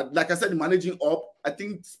 Like I said, managing up, I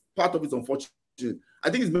think part of it's unfortunate. I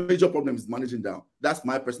think his major problem is managing down. That's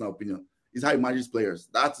my personal opinion. Is how he manages players.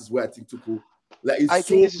 That is where I think Tuchel,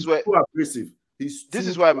 too aggressive. This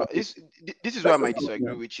is why I might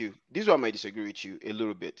disagree with you. This is why I might disagree with you a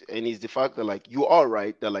little bit. And it's the fact that like you are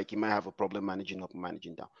right that like he might have a problem managing up and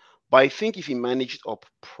managing down. But I think if he managed up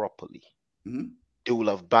properly, they will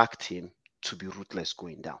have backed him to be ruthless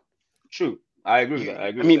going down. True. I agree with that.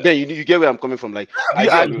 I mean, Ben, you get where I'm coming from. Like,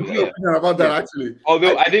 I agree with that. Opinion about that actually.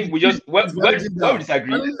 Although I think we just where we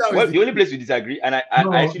disagree. The only place we disagree, and I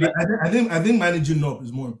actually I think managing up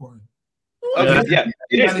is more important. Okay, yeah,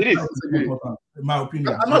 it is. In my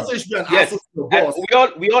opinion. I'm not saying you should be an Yes, asshole to your boss.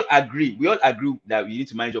 we all agree. We all agree that we need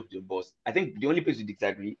to manage up to the boss. I think the only place we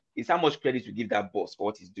disagree is how much credit we give that boss for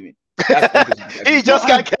what he's doing. That's the only place we disagree. He just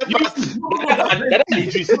can't get past. That's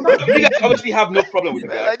Idris. You guys obviously have no problem with the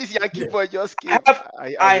guy. This Yankee boy just came.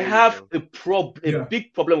 I have a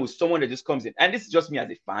big problem with someone that just comes in, and this is just me as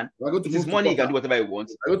a fan. It's his money; he can do whatever he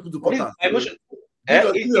wants. I go to Potter. Emotion.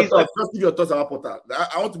 Give your thoughts about Potter.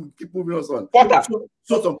 I want to keep moving on. Potter.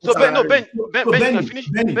 So Ben,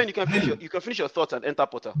 you can finish your thoughts and enter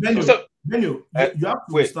Potter. Ben, you have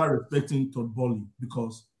to start respecting Todd Bowley,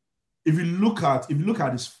 because if you look at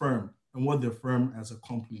his firm and what the firm has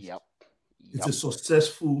accomplished, it's a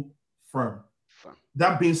successful firm.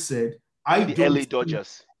 That being said, the LA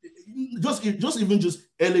Dodgers. Just LA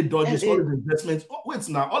Dodgers, all his investments.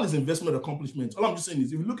 All his investment accomplishments. All I'm just saying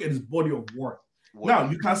is, if you look at his body of work, now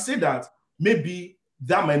you can say that maybe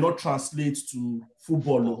that might not translate to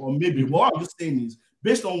football, or maybe what I'm just saying is,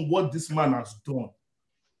 based on what this man has done,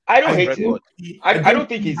 I don't hate him. I don't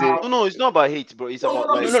think he's no. It's not about hate, bro. It's about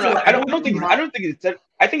I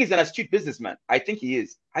think he's an astute businessman. I think he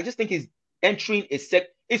is. I just think he's entering a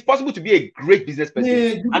It's possible to be a great business person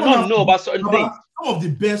and not know about certain things.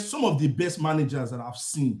 Some of the best managers that I've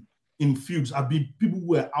seen in fields have been people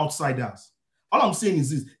who are outsiders. All I'm saying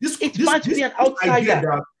is it's fine to be an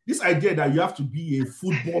outsider. This idea that you have to be a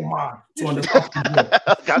football man to understand football.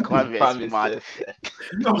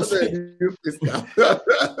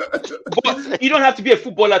 But you don't have to be a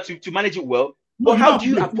footballer to manage it well. But how do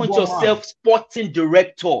you appoint yourself sporting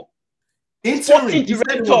director? Interim.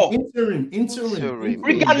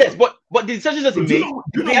 Regardless, but the decision doesn't make.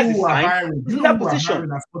 You know who we're hiring? You know who we're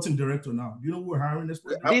hiring as sporting director now? You know who we're hiring as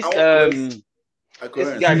sporting director?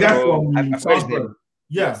 This guy from Salzburg.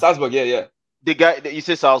 Yeah, Salzburg. Yeah. The guy, you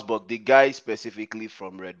say Salzburg, the guy specifically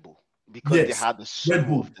from Red Bull, because they had the Red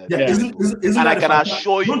Bull. And I can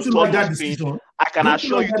assure you,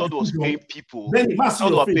 Todd was paying people.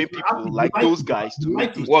 Todd was paying people like those guys to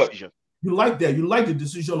make those decisions. You like that? You like the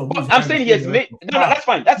decision of? I'm saying he has made. No, that's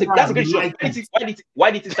fine. That's a good decision.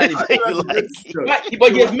 Why did he sign it?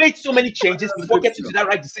 But he has made so many changes before getting to that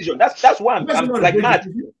right decision. That's why I'm like mad.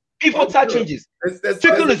 Before that changes,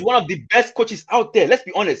 Tuchel is one of the best coaches out there. Let's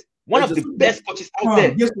be honest. One of the best coaches out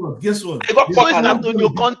there. Guess what? So it's Antonio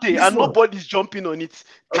Conte, and nobody's jumping on it.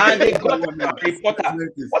 And they got Harry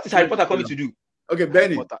Potter. What is Harry Potter coming to do? Okay,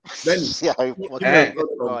 Benny.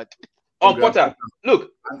 On Potter,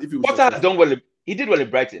 look, Potter has done well. He did well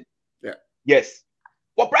in Brighton. Yeah. Yes.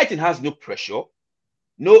 But Brighton has no pressure.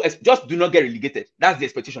 Just do not get relegated. That's the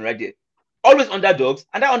expectation right there. Always underdogs,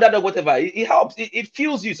 and that underdog, whatever, it helps. It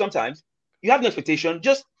fuels you sometimes. You have no expectation.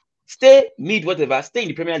 Just stay mid, whatever. Stay in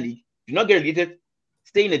the Premier League. Do not get relegated.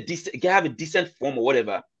 Stay in have a decent form or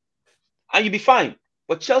whatever, and you'll be fine.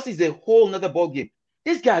 But Chelsea is a whole nother ball game.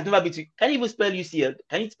 This guy has never been to. Can he even spell UCL?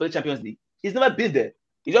 Can he spell Champions League? He's never been there.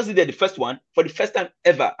 He just did there the first one for the first time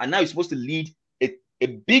ever, and now he's supposed to lead a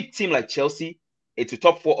big team like Chelsea to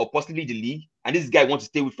top 4 or possibly the league. And this guy wants to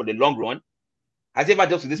stay with for the long run. Has he ever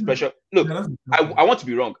dealt with this pressure? Look, I want to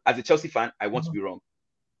be wrong. As a Chelsea fan, I want to be wrong.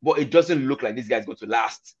 But it doesn't look like this guy's going to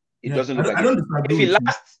last. It doesn't look like if he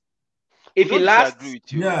lasts,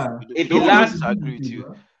 I agree with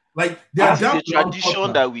you. Like that's the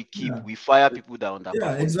tradition that we keep. We fire people down that.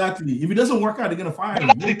 Yeah, exactly. If it doesn't work out, they're gonna fire him.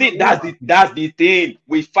 That's the thing.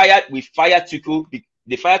 We fired Tuchel.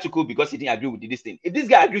 They fired Tuchel because he didn't agree with this thing. If this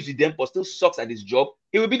guy agrees with them but still sucks at his job,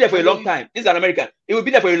 he will be there for a long time. This is an American. He will be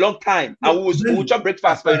there for a long time, and we will chop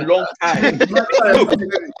breakfast for a long time. Look,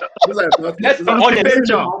 let's be honest.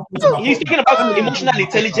 He's speaking about emotional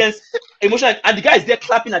intelligence, and the guy is there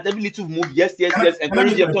clapping at every little move. Yes,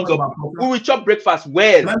 encouraging them. We will chop breakfast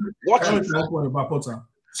well. Watch it.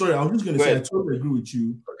 Sorry, I was just going to say I totally agree with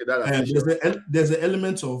you. Okay, there's an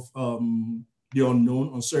element of the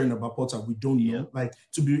unknown, uncertain about Potter. We don't know. Like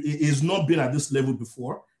he's not been at this level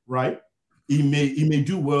before, right? He may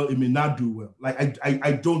do well, he may not do well. Like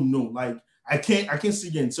I don't know. Like I can't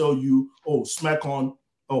sit here and tell you, smack on,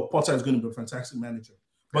 Potter is going to be a fantastic manager.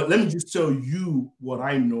 But let me just tell you what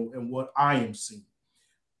I know and what I am seeing.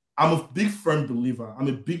 I'm a big firm believer.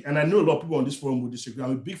 And I know a lot of people on this forum will disagree.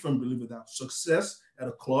 I'm a big firm believer that success at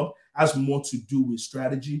a club has more to do with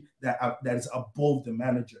strategy that is above the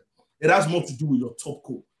manager. It has more to do with your top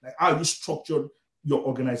code, like how you structure your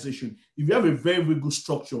organization. If you have a very, very good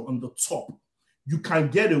structure on the top, you can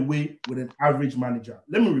get away with an average manager.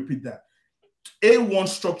 Let me repeat that. A1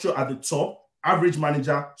 structure at the top average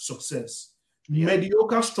manager, success.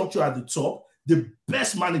 Mediocre structure at the top, the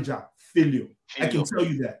best manager, failure. I can tell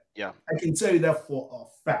you that. Yeah. I can tell you that for a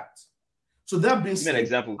fact. So that being said,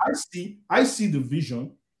 example. I see the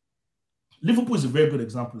vision. Liverpool is a very good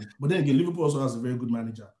example, but then again, Liverpool also has a very good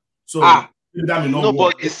manager. So that may not no,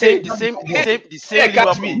 work. but the same Liverpool.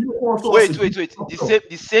 Wait.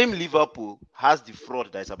 The same Liverpool has the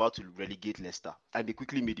fraud that is about to relegate Leicester, and they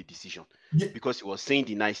quickly made a decision because he was saying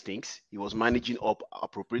the nice things, he was managing up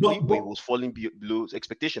appropriately, but he was falling below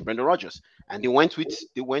expectation. Brendan Rodgers, and they went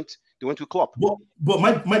with Klopp. But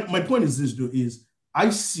my point is this, though, is I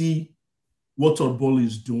see what Todd Bowley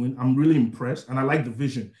is doing. I'm really impressed, and I like the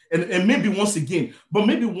vision. And maybe once again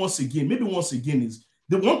is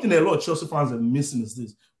the one thing that a lot of Chelsea fans are missing is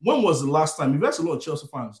this. When was the last time? You've asked a lot of Chelsea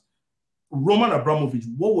fans, Roman Abramovich,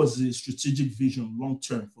 what was his strategic vision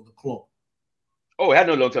long-term for the club? Oh, he had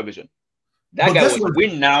no long-term vision. That guy was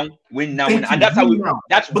win now. And that's why we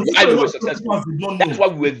were successful. That's why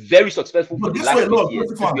we were very successful for the last 8 years,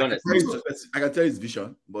 to be honest. I can tell his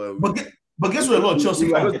vision, but guess what a lot of Chelsea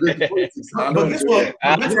fans.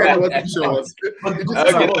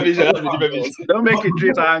 Don't make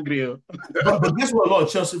Idris angry. But guess what a lot of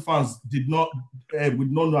Chelsea fans would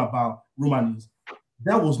not know about Roman is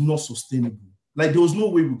that was not sustainable. Like there was no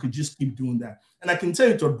way we could just keep doing that. And I can tell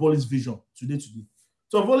you Todd Bowley's vision today.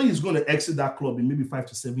 Todd Bowley is going to exit that club in maybe 5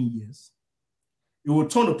 to 7 years. It will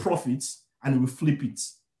turn the profits and it will flip it.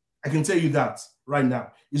 I can tell you that right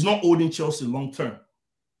now. He's not holding Chelsea long term.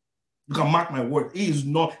 You can mark my word. He is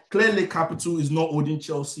not, clearly Capital is not holding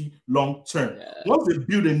Chelsea long term. Yeah. Once they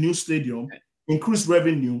build a new stadium, increase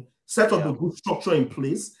revenue, set up a good structure in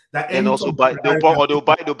place, and also they'll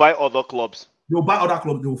buy other clubs. They'll buy other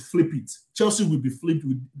clubs, they'll flip it. Chelsea will be flipped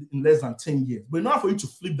in less than 10 years. But in order for you to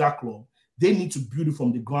flip that club, they need to build it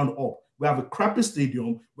from the ground up. We have a crappy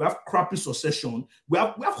stadium, we have crappy succession, we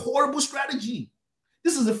have horrible strategy.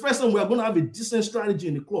 This is the first time we are going to have a decent strategy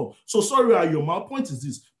in the club. So sorry, Ayo, my point is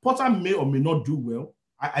this. Potter may or may not do well.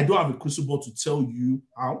 I don't have a crystal ball to tell you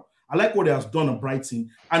how. I like what he has done at Brighton.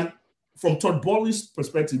 And from Todd Bowley's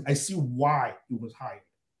perspective, I see why he was hired.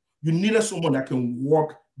 You needed someone that can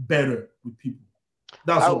work better with people.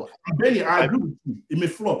 That's all. And Beni, I agree with you. It may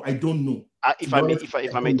flop. I don't know. If I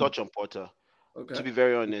may touch on Potter, to be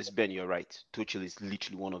very honest, Ben, you're right. Tuchel is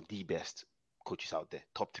literally one of the best coaches out there,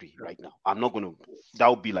 top 3 right now. I'm not gonna. That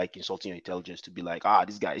would be like insulting your intelligence to be like,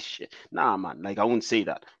 this guy is shit. Nah, man. Like I wouldn't say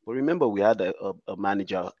that. But remember, we had a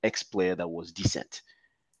manager, ex-player that was decent,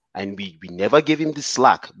 and we never gave him the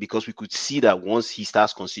slack because we could see that once he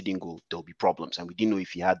starts conceding goals, there'll be problems, and we didn't know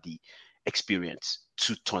if he had the experience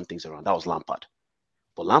to turn things around. That was Lampard.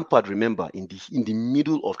 But Lampard, remember, in the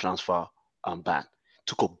middle of transfer ban,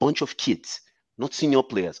 took a bunch of kids, not senior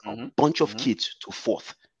players, a bunch of kids to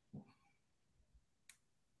 4th.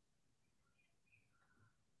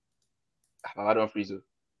 I don't freeze you.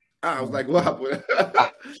 I was like, what happened?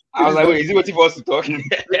 I was like, wait, is he waiting for us to talk?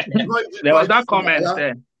 There was that comment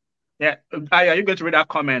there. Yeah. Are you going to read that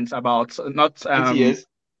comment about not 20 years?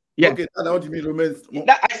 Yeah. Okay, what do you mean, romance?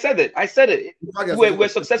 I said it. We're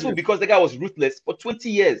successful because the guy was ruthless for 20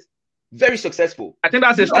 years. Very successful. I think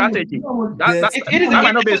that's a strategy. That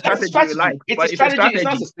might not be a strategy you like, but it's a strategy. It's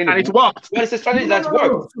not sustainable. And it worked. But it's a strategy that's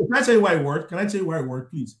worked. Can I tell you why it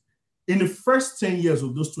worked? Please? In the first 10 years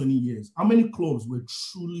of those 20 years, how many clubs were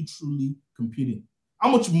truly, truly competing? How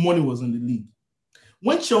much money was in the league?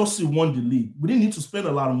 When Chelsea won the league, we didn't need to spend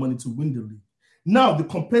a lot of money to win the league. Now, the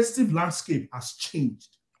competitive landscape has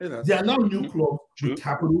changed. There are now new clubs with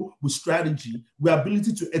capital, with strategy, with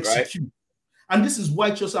ability to execute. Right. And this is why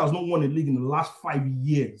Chelsea has not won a league in the last 5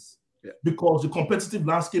 years, because the competitive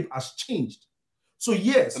landscape has changed. So,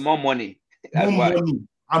 yes. More money. More money.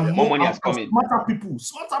 And more money has come in.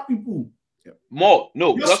 Smarter people. Yeah. More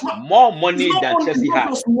money than Chelsea had.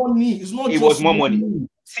 It was more money.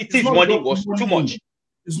 City's money was too much.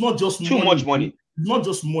 It's not just too much money. It's not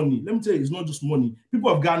just money. Let me tell you, it's not just money.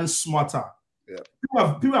 People have gotten smarter.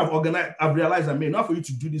 Yeah. People have organized. I've realized that, man, not for you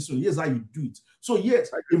to do this. So here's how you do it. So yes,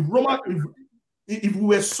 if we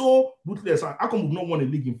were so ruthless, how come we've not won a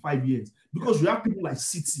league in 5 years? Because we have people like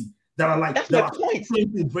City that are like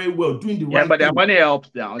doing very well, doing the right thing. But their money helps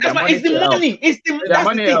now. It's the money. Their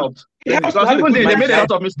money helps. Because even they made a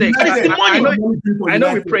lot of mistakes. I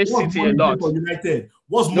know we praise City a lot.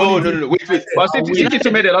 No. Wait. But City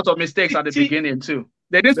made a lot of mistakes at the beginning too.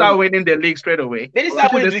 They didn't start winning the league straight away. They didn't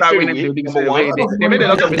start winning the league straight away. They made a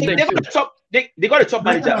lot of mistakes too. They got a top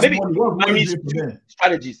manager. Maybe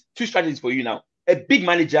two strategies for you now. A big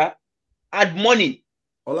manager and money.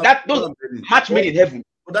 Those match made in heaven.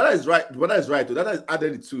 But that is right. That is right. That is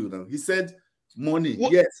added it too. Now he said money.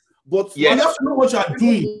 Yes, But you have to know what you are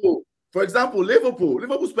doing. For example,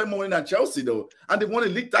 Liverpool spend more money than Chelsea though, and they won a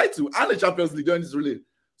league title and the Champions League during this relay.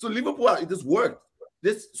 So Liverpool, it just worked.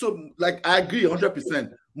 I agree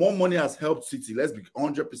 100%. More money has helped City. Let's be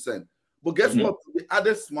 100%. But guess what? They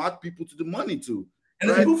added smart people to the money too.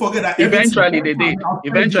 And people forget that eventually they did.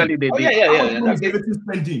 Eventually they did. Everything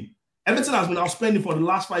spending. Everything has been outspending for the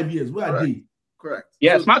last 5 years. Where are they? Correct.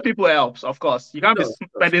 Yeah, so, smart people helps, of course. You can't be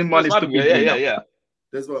spending money stupidly. Yeah.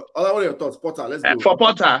 That's what are your thoughts, Potter? Let's go. For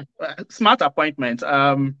Potter, smart appointment.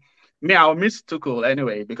 I'll miss Tuchel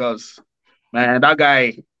anyway because man, that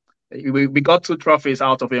guy, we got 2 trophies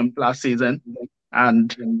out of him last season,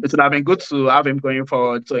 and it would have been good to have him going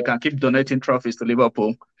forward so he can keep donating trophies to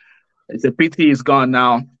Liverpool. It's a pity he's gone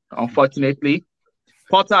now, unfortunately.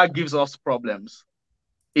 Potter gives us problems.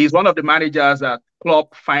 He's one of the managers that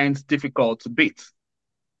Klopp finds difficult to beat.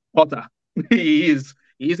 Potter, he is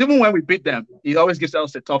even when we beat them, he always gives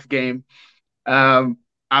us a tough game. I'm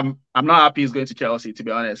not happy he's going to Chelsea, to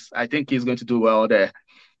be honest. I think he's going to do well there.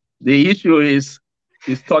 The issue is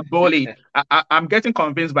Todd Bowley. I'm getting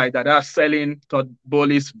convinced by Dada selling Todd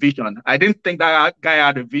Bowley's vision. I didn't think that guy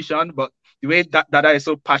had a vision, but the way Dada is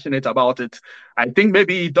so passionate about it, I think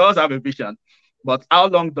maybe he does have a vision. But how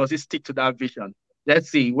long does he stick to that vision? Let's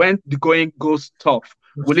see. When the going goes tough,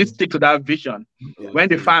 will he stick to that vision? When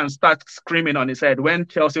the fans start screaming on his head, when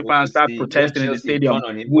Chelsea fans start protesting in the stadium,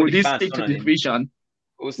 will he stick to the vision?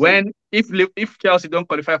 When if Chelsea don't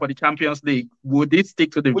qualify for the Champions League, would he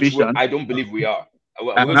stick to the vision? I don't believe we are.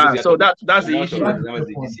 So that's the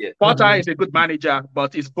issue. Potter is a good manager,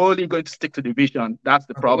 but is Bowley going to stick to the vision? That's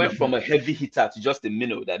the problem. Went from a heavy hitter to just a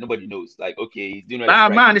minnow that nobody knows. Like, okay, he's doing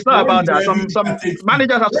man, it's not about that. Some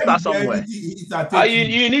managers have to start somewhere.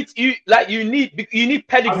 You need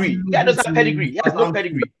pedigree. He doesn't have pedigree. He has no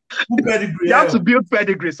pedigree. You have to build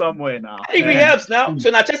pedigree somewhere now. Pedigree helps now. So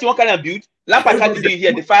now Chelsea, what kind of build? Lampard can't do it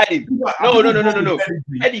here. They fired him. No.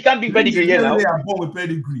 Eddie can't bring pedigree here now. Go and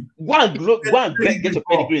get your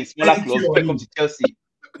pedigree in smaller clubs. Welcome to Chelsea.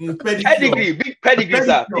 Pedigree, big pedigree,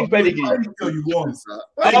 sir. Big pedigree.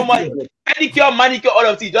 How much? Pedicure, manicure, all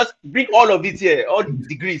of it. Just bring all of it here. All the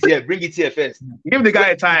degrees here. Bring it here first. Give the guy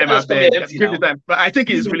a time. Give the time. But I think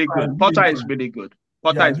he's really good. Potter is really good.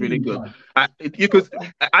 Potter is really good. You could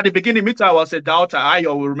at the beginning, I was a doubter.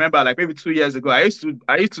 Ayo will remember, like maybe 2 years ago, I used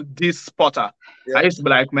to diss Potter. Yeah. I used to be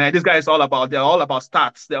like, man, this guy is all about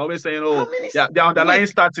stats. They're always saying, the underlying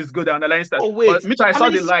stats is good. The underlying stats. But I saw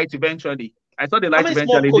the light eventually.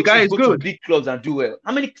 The guy is good. Big clubs and do well.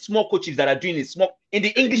 How many small coaches that are doing it small in the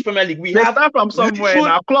English Premier League? We have start from somewhere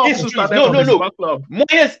now. Club.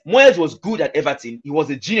 Moyes was good at Everton. He was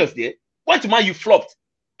a genius there. Went to Man U, flopped.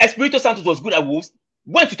 Espirito Santos was good at Wolves.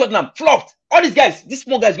 Went to Tottenham, flopped. All these guys, these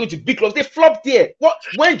small guys go to big clubs. They flopped there. What?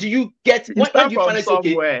 When do you get? When do you find it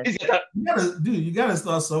okay? You gotta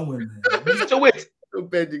start somewhere, man. So wait.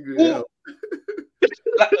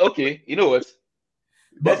 Okay, you know what?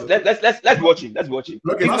 Let's watch him. Let's watch him.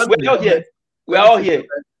 Okay, we're all here.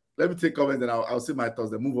 Let me take comments and I'll say my thoughts.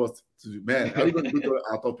 Then move us to man. How are we going to go to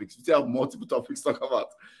our topics? We still have multiple topics to talk about.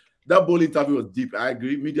 That Bowley interview was deep. I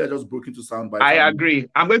agree. Media just broke into sound bites. I agree.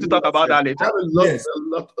 I'm going to talk about that later. A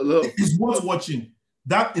lot. It's worth watching.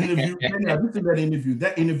 That interview, I didn't think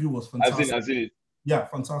that interview was fantastic. I've seen it. Yeah,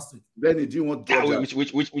 fantastic. Beni, do you want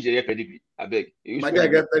which area pedigree? I beg. My guy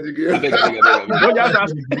get pedigree. I beg.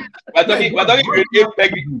 We're talking grade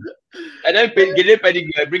pedigree. And then grade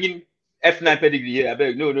pedigree, I'm bringing F9 pedigree here. I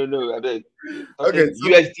beg. No, I beg. Okay, so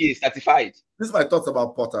USDA certified. This is my thoughts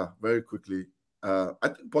about Potter very quickly. I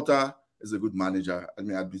think Potter is a good manager. I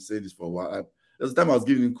mean, I've been saying this for a while. There's a time I was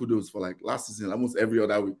giving him kudos for like last season, almost every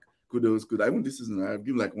other week. Kudos. Even this season, I've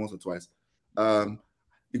given like once or twice.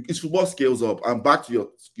 His football scales up. I'm back to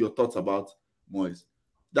your thoughts about Moyes.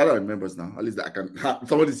 That I remembers now. At least I can.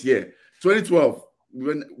 Somebody's here. 2012,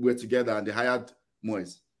 when we were together and they hired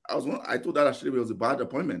Moyes. I thought that actually was a bad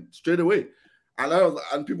appointment straight away.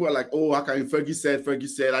 And people were like, "Oh, how can Fergie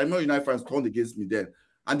said." I know United fans turned against me then.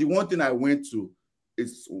 And the one thing I went to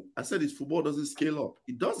is I said his football doesn't scale up.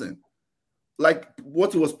 It doesn't. Like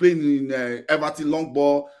what he was playing in Everton, long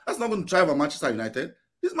ball. That's not going to thrive at Manchester United.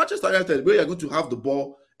 This Manchester United, where you're going to have the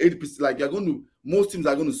ball 80%, like most teams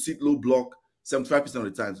are going to sit low block 75% of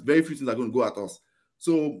the times. Very few teams are going to go at us.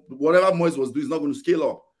 So whatever Moyes was doing is not going to scale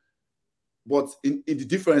up. But in the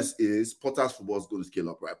difference is Potter's football is going to scale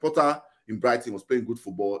up, right? Potter in Brighton was playing good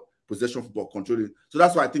football, possession football, controlling. So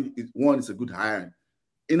that's why I think it's a good hire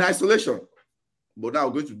in isolation. But now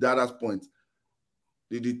going to Dada's point,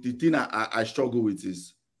 the thing I struggle with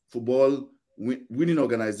is football. Winning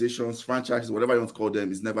organizations, franchises, whatever you want to call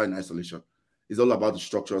them, is never in isolation. It's all about the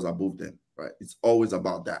structures above them, right? It's always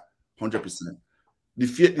about that. 100%.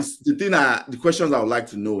 The questions I would like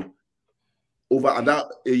to know over that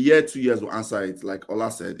a year, 2 years will answer it. Like Ola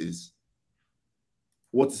said, is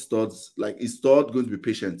what is Todd's like? Is Todd going to be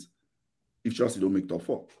patient if Chelsea don't make top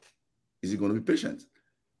 4? Is he going to be patient?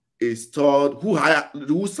 Is Todd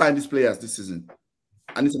who signed these players this season?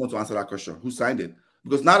 I need someone to answer that question. Who signed it?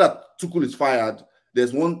 Because now that Tuchel is fired,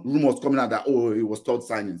 there's one rumors coming out that it was Todd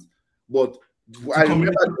signings, but I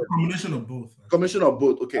remember combination of both. Combination of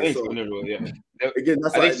both. Okay, so again,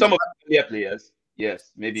 that's I think some of the players,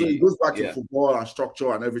 yes, maybe. So it goes back to football and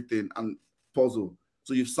structure and everything and puzzle.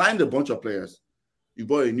 So you've signed a bunch of players, you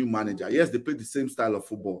bought a new manager. Yes, they play the same style of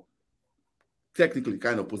football, technically,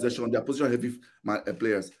 kind of possession. They're possession heavy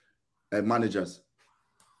players, managers.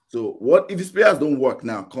 So what if these players don't work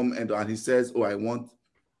now? Come and he says, "Oh, I want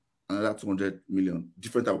another 200 million."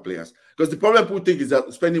 Different type of players. Because the problem people think is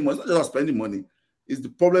that spending money. It's not just spending money. The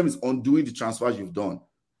problem is undoing the transfers you've done.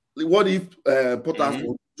 Like, what if Potter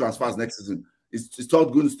transfers next season? Is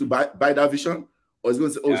Todd going to buy that vision, or is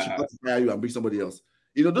going to say, "Oh, she got to fire you and bring somebody else"?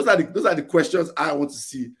 Those are the questions I want to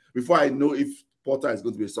see before I know if Potter is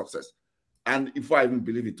going to be a success, and before I even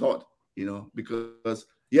believe in Todd. Because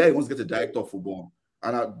he wants to get a director of football,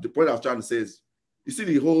 and the point I was trying to say is, you see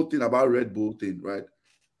the whole thing about Red Bull thing, right?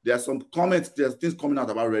 There are some comments, there's things coming out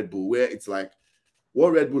about Red Bull where it's like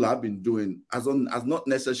what Red Bull have been doing has not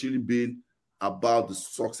necessarily been about the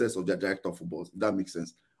success of their director of football, if that makes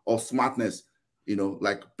sense, or smartness.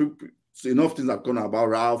 Like so enough things have gone about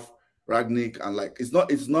Ralph Ragnick, and like it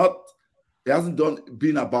hasn't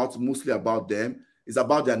been mostly about them. It's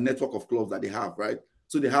about their network of clubs that they have, right?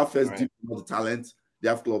 So they have first deep the talent. They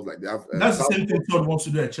have clubs like they have. That's the same thing Todd wants to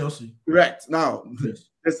do at Chelsea. Correct. Now,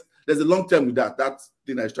 there's a long term with that. That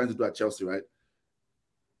thing that he's trying to do at Chelsea, right?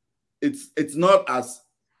 It's not as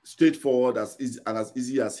straightforward as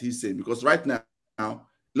easy as he's saying, because right now a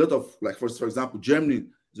lot of, like, for example, Germany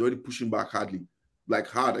is already pushing back hard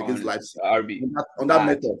against Leipzig on that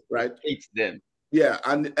method, right? Hates them. Yeah,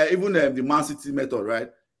 and even the Man City method, right?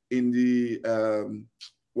 In the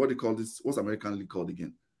what do you call this? What's American league called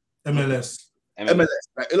again? MLS.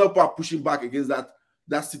 Like, a lot of people are pushing back against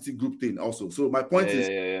that City group thing also. So my point is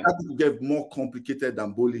that will get more complicated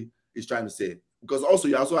than Boli is trying to say. Because also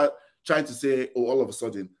you're also trying to say, all of a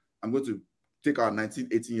sudden, I'm going to take our 19,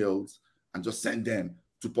 18-year-olds and just send them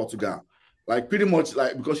to Portugal. Like, pretty much,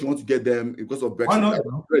 like, because you want to get them because of Brexit.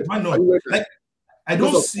 Why not? Like, I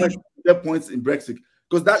don't see their points in Brexit.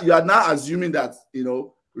 Because that you are now assuming that,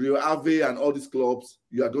 Rio Ave and all these clubs,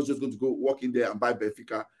 you are just going to go walk in there and buy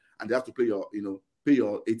Benfica, and they have to pay your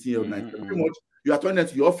 18-year-old 19. Pretty much, you are turning them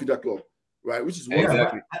to your feeder club, right? Which is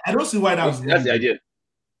exactly. I don't see why that was wrong. That's the idea.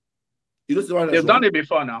 You don't see why they've done it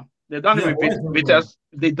before now. They've done it with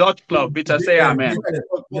the Dutch club. Bitter say amen.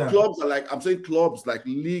 Clubs are like, I'm saying clubs like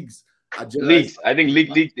leagues. Leagues. I think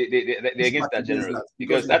league they're against that generally,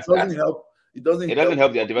 because it doesn't help. It doesn't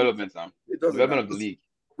help their development now. Development of the league.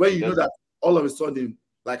 When you know that all of a sudden,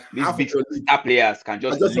 like, these half big of your league, players can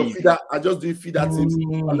just leave. I just do feeder teams.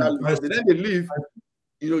 Then they leave.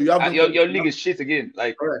 You have your league is shit again.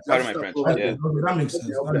 Like, pardon my French. That makes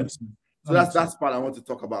sense. So that's part I want to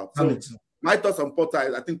talk about. So my thoughts on Potter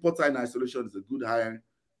is, I think Potter in isolation is a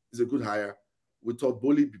good hire. We thought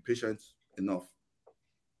Boli be patient enough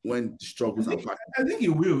when the struggles are back. I think he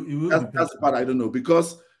will. That's the part I don't know,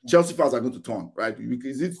 because Chelsea fans are going to turn, right? We can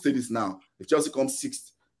easily say this now. If Chelsea comes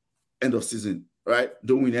sixth end of season, right,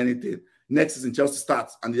 don't win anything. Next season, Chelsea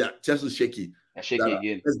starts and Chelsea is shaky.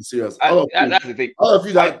 Again. Let's be serious. That's the thing. All of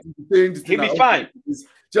you that saying this, he'll be fine.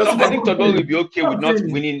 I think Todd will be okay with not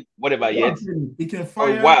winning whatever yet. He can for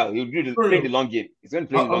a while. He'll play the long game. He's going to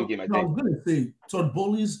play the long game, I think. I was going to say, Todd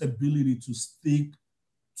Bowley's ability to stick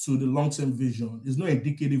to the long-term vision is not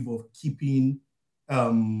indicative of keeping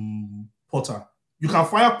Potter. You can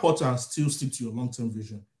fire Potter and still stick to your long-term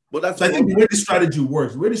vision. But I think the way the strategy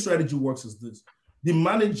works is this: the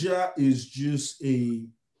manager is just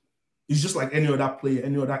like any other player,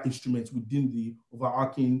 any other instrument within the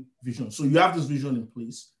overarching vision. So you have this vision in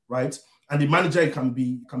place, right? And the manager can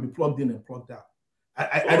be plugged in and plugged out.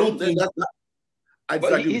 I don't think that. I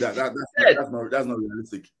disagree with that. That's not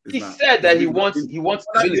realistic. He said that he wants ability. He wants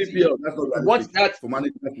that for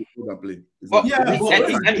managers to play.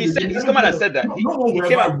 And he said he's come out and said that no one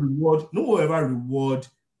will ever reward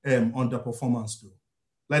underperformance though.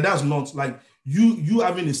 Like, that's not like you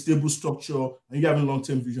having a stable structure and you having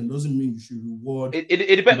long-term vision doesn't mean you should reward. It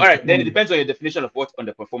depends. All right, then it depends on your definition of what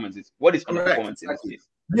underperformance is. What is underperformance in this case?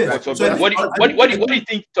 Yeah. What do you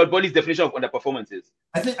think Todd Bowley's definition of underperformance is?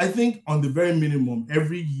 I think on the very minimum,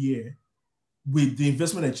 every year with the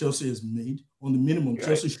investment that Chelsea has made, on the minimum,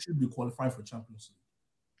 Chelsea should be qualifying for Champions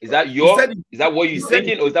League. Is that is that what you're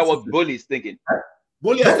thinking, or is that what Bully is thinking?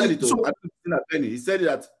 Bully has said it. So, Beni. He said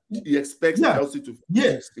that he expects Chelsea to.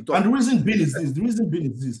 Yes, and the reason being is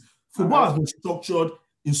this. Football has been structured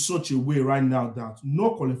in such a way right now that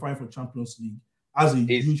not qualifying for Champions League as a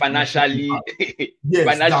huge financially,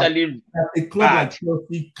 that a club like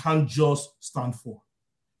Chelsea can't just stand for.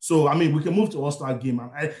 So I mean, we can move to All-Star game,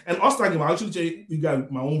 and All-Star game. I'll actually tell you guys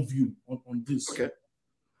my own view on this,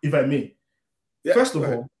 if I may. Yeah, first of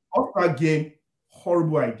all, All-Star game,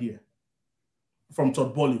 horrible idea from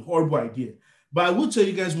Todd, horrible idea. But I will tell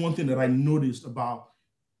you guys one thing that I noticed about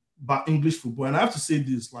English football, and I have to say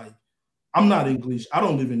this: like, I'm not English. I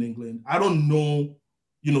don't live in England. I don't know,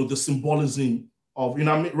 the symbolism of,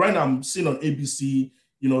 right now I'm seeing on ABC,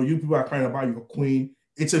 you people are crying about your queen.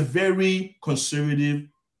 It's a very conservative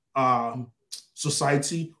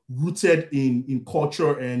society rooted in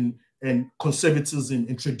culture and conservatism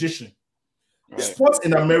and tradition. Right. Sports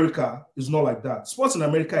in America is not like that. Sports in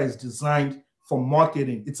America is designed for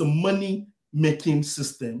marketing. It's a money-making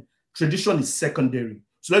system. Tradition is secondary.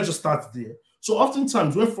 So let's just start there. So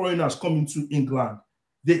oftentimes when foreigners come into England,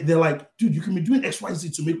 they're like, dude, you can be doing X, Y,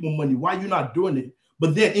 Z to make more money. Why are you not doing it?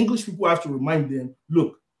 But then English people have to remind them,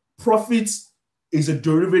 look, profits is a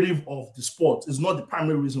derivative of the sport. It's not the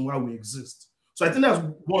primary reason why we exist. So I think that's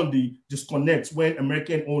one of the disconnects when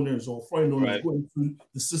American owners or foreign owners go into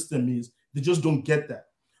the system is they just don't get that.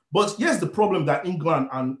 But here's the problem that England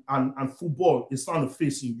and football is starting to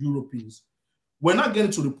face in Europe is we're not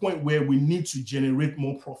getting to the point where we need to generate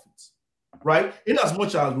more profits, right? In as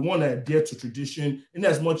much as we want to adhere to tradition, in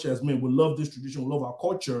as much as, we love this tradition, we love our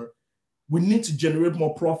culture, we need to generate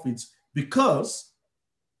more profits because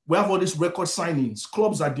we have all these record signings.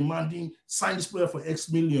 Clubs are demanding, sign this player for X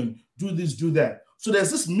million, do this, do that. So there's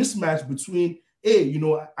this mismatch between,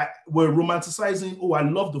 we're romanticizing, I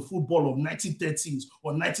love the football of 1930s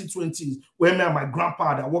or 1920s, where me and my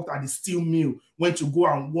grandpa that worked at the steel mill went to go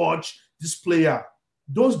and watch this player.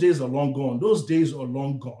 Those days are long gone.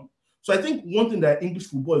 So I think one thing that English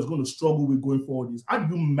football is going to struggle with going forward is how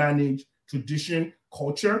do you manage tradition,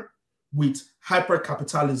 culture with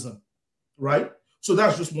hyper-capitalism, right? So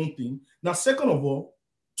that's just one thing. Now, second of all,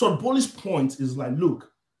 Todd Bowley's point is like,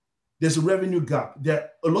 look, there's a revenue gap. There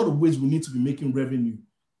are a lot of ways we need to be making revenue.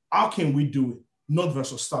 How can we do it? North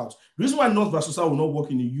versus South. The reason why North versus South will not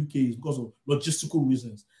work in the UK is because of logistical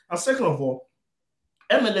reasons. And second of all,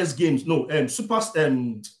 MLS games, those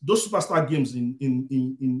superstar games in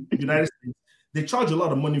United States, they charge a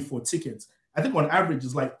lot of money for tickets. I think on average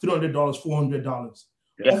it's like $300, $400.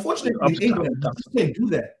 Yeah. Unfortunately, in England, you can't do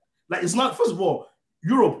that. Like, it's not, first of all,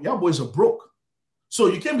 Europe, y'all boys are broke. So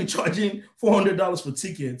you can't be charging $400 for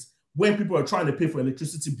tickets when people are trying to pay for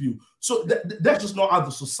electricity bill. So that's just not how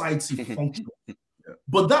the society functions.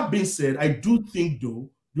 But that being said, I do think, though,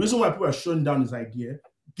 the reason why people are shutting down this idea,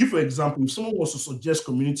 give for example, if someone wants to suggest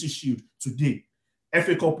Community Shield today,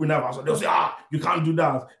 FA Cup winner, they'll say, you can't do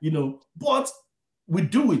that, but we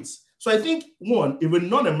do it. So I think, one, if a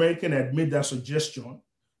non-American had made that suggestion,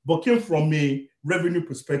 but came from a revenue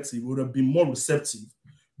perspective, would have been more receptive.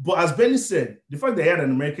 But as Beni said, the fact that he had an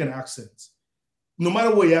American accent, no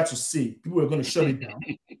matter what he had to say, people were going to shut it down,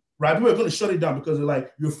 right? People were going to shut it down because they're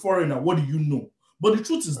like, you're foreigner, what do you know? But the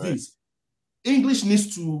truth is this, English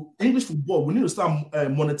football, we need to start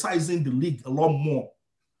monetizing the league a lot more.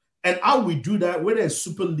 And how we do that, whether it's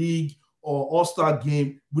Super League or All-Star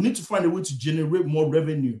game, we need to find a way to generate more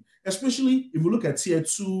revenue, especially if we look at Tier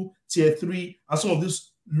 2, Tier 3, and some of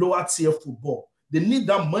this lower tier football. They need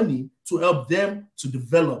that money to help them to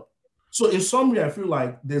develop. So in summary, I feel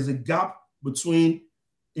like there's a gap between,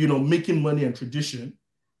 making money and tradition.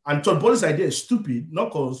 And Todd Bowley's idea is stupid, not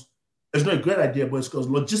because it's not a great idea, but it's because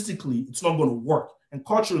logistically it's not going to work. And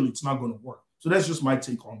culturally, it's not going to work. So that's just my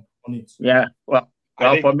take on it. Yeah, well,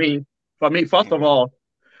 for me, first of all,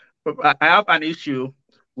 I have an issue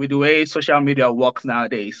with the way social media works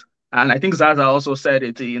nowadays. And I think Zaza also said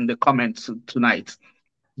it in the comments tonight.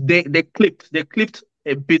 They clipped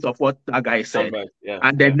a bit of what that guy said,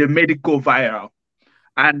 and then they made it go viral.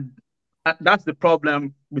 And that's the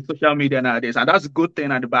problem with social media nowadays. And that's a good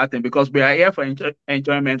thing and the bad thing, because we are here for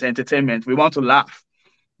enjoyment, entertainment. We want to laugh.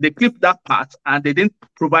 They clipped that part and they didn't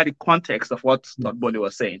provide the context of what Todd Bowley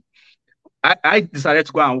was saying. I decided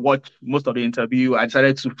to go and watch most of the interview. I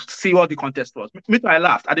decided to see what the context was. Me too, I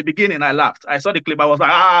laughed. At the beginning, I laughed. I saw the clip. I was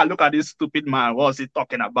like, look at this stupid man. What was he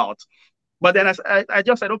talking about? But then I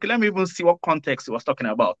just said, okay, let me even see what context he was talking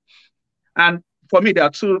about. And for me, there are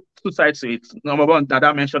two sides to it. Number one,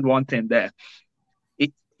 Dada mentioned one thing there.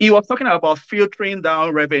 He was talking about filtering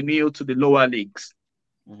down revenue to the lower leagues.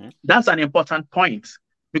 Mm-hmm. That's an important point,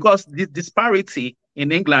 because the disparity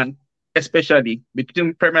in England, especially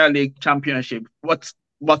between Premier League Championship, what's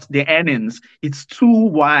the earnings? It's too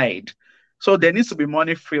wide. So there needs to be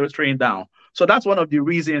money filtering down. So that's one of the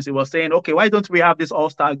reasons it was saying, okay, why don't we have this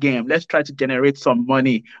all-star game? Let's try to generate some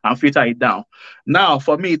money and filter it down. Now,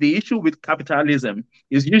 for me, the issue with capitalism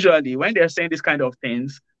is usually when they're saying these kind of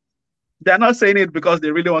things, they're not saying it because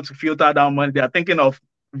they really want to filter down money. They're thinking of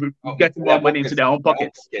getting more money into their own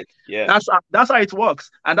pockets. Yeah, that's how it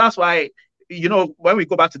works, and that's why when we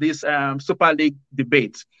go back to this Super League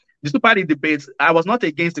debate, the Super League debates, I was not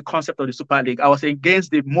against the concept of the Super League. I was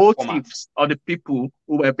against the motives of the people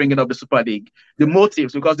who were bringing up the Super League. The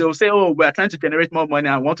motives, because they will say, "Oh, we're trying to generate more money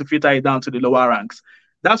and want to filter it down to the lower ranks."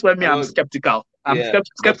 That's where I'm skeptical. I'm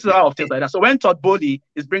skeptical of things like that. So when Todd Bowley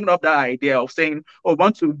is bringing up that idea of saying, "Oh, we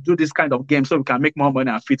want to do this kind of game so we can make more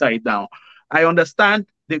money and filter it down," I understand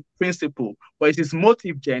the principle, but is his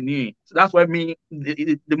motive genuine? So that's why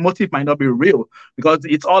the motive might not be real, because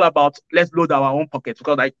it's all about let's load our own pockets.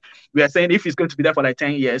 Because like we are saying, if he's going to be there for like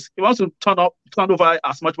 10 years, he wants to turn over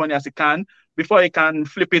as much money as he can before he can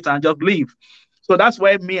flip it and just leave. So that's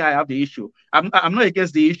where I have the issue. I'm not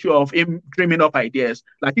against the issue of him dreaming up ideas.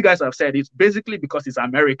 Like you guys have said, it's basically because he's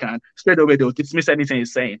American. Straight away, they'll dismiss anything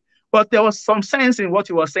he's saying. But there was some sense in what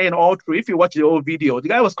he was saying all through. If you watch the whole video, the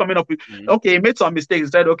guy was coming up with, okay, he made some mistakes.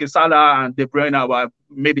 He said, okay, Salah and De Bruyne were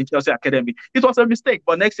made in Chelsea Academy. It was a mistake.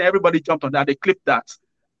 But next thing, everybody jumped on that. They clipped that,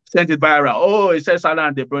 sent it viral. Oh, it says Salah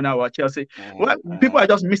and De Bruyne were Chelsea. Well, people are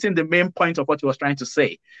just missing the main point of what he was trying to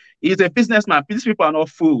say. He's a businessman. These people are not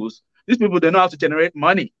fools. These people, they know how to generate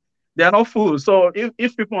money. They are not fools. So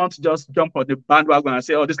if people want to just jump on the bandwagon and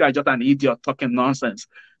say, oh, this guy is just an idiot talking nonsense,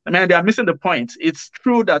 I mean, they are missing the point. It's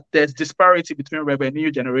true that there's disparity between revenue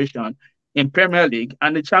generation in Premier League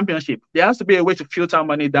and the Championship. There has to be a way to filter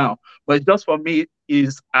money down. But just for me,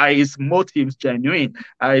 his motives genuine?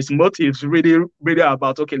 His motives really, really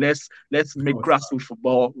about, okay, let's make grassroots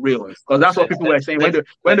football real. Because that's what people were saying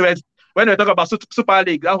when they talk about Super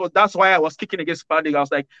League. That's why I was kicking against Super League. I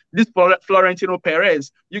was like, this Florentino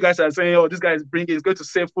Perez, you guys are saying, oh, this guy is going to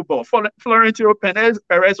save football. Florentino Perez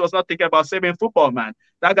was not thinking about saving football, man.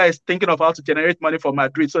 That guy is thinking of how to generate money for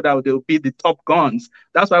Madrid so that they'll be the top guns.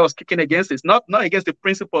 That's why I was kicking against it. Not against the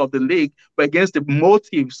principle of the league, but against the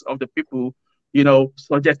motives of the people,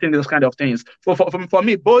 suggesting those kind of things. For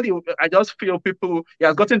me, Bowley, I just feel he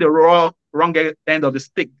has gotten the wrong end of the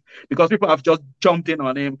stick, because people have just jumped in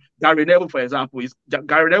on him. Gary Neville, for example,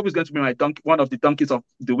 Gary Neville is going to be one of the donkeys of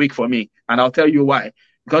the week for me, and I'll tell you why.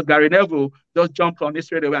 Because Gary Neville just jumped on this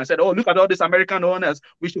straight away and said, "Oh, look at all these American owners.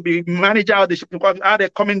 We should be manager. How they're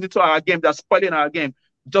coming into our game. They're spoiling our game."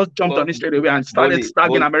 Just jumped on this straight away and started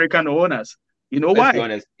tagging American owners. You know why? Let's be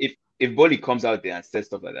honest. If Bowley comes out there and says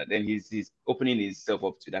stuff like that, then he's opening himself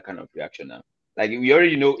up to that kind of reaction now. Like, we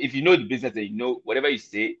already know, if you know the business, then whatever you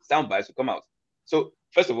say, sound bites will come out. So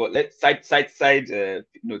first of all, let's side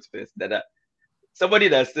notes first. Dada, somebody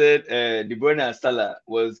that said De Bruyne and Salah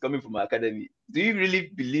was coming from our academy. Do you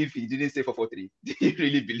really believe he didn't say 4-4-3? Do you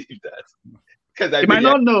really believe that? Because he might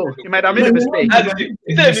not know. He might have made a mistake.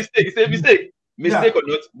 It's a mistake. Mistake or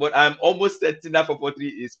not, but I'm almost certain that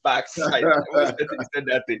 4-4-3 is facts. I'm almost certain he said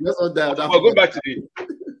that thing.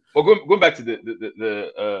 Going back to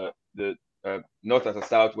the north as a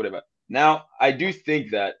south, whatever. Now, I do think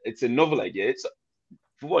that it's a novel idea.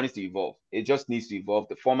 Football needs to evolve. It just needs to evolve.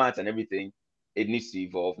 The formats and everything, it needs to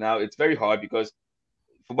evolve. Now, it's very hard because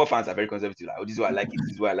football fans are very conservative. Like, oh, this is what I like.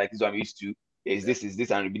 This is what I like. This is what I'm used to. Is this, and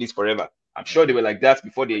it'll be this forever. I'm sure they were like that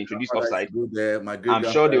before they introduced offside. I'm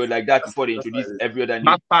sure they were like that before they introduced every other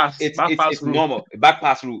new. It's normal. A back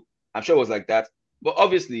pass rule. I'm sure it was like that. But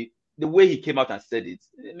obviously, the way he came out and said it,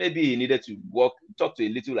 maybe he needed to talk to a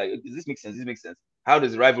little, like, does this make sense? Does this make sense? How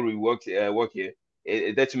does rivalry work here?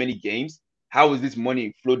 Is there too many games? How is this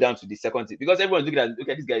money flow down to the second team? Because everyone's looking at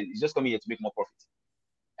this guy, he's just coming here to make more profit.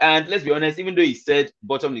 And let's be honest, even though he said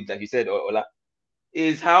bottom league, like you said, Ola,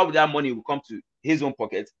 is how that money will come to his own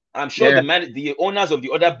pocket. I'm sure the owners of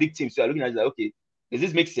the other big teams are looking at it like, okay, does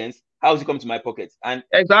this make sense? How does it come to my pocket? And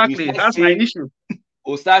exactly, that's my issue.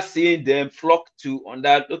 We'll start seeing them flock to on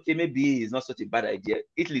that. Okay, maybe it's not such a bad idea.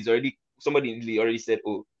 Somebody in Italy already said,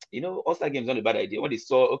 oh, All-Star games not a bad idea. When they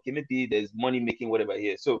saw, okay, maybe there's money making whatever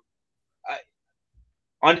here. So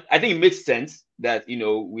I think it makes sense that we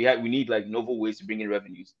need like novel ways to bring in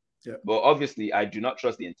revenues. Yeah. But obviously, I do not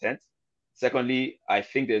trust the intent. Secondly, I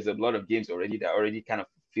think there's a lot of games already that already kind of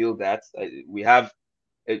feel that we have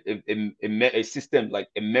a system, like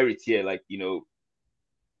a merit here, like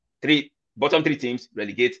bottom three teams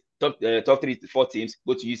relegate, top 3 to 4 teams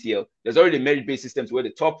go to UCL. There's already a merit-based system to where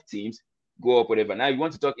the top teams go up, whatever. Now you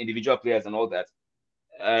want to talk individual players and all that.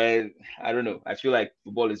 I don't know. I feel like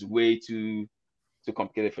football is way too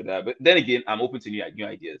complicated for that. But then again, I'm open to new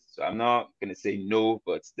ideas. So I'm not gonna say no,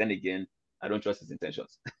 but then again, I don't trust his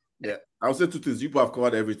intentions. Yeah, I'll say two things. You people have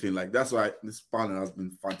covered everything. Like that's why this panel has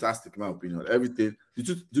been fantastic, in my opinion. Everything. The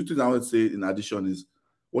two things I would say in addition is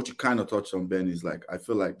what you kind of touched on, Ben, is like I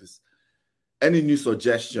feel like this any new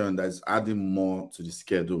suggestion that's adding more to the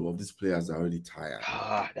schedule of these players are already tired.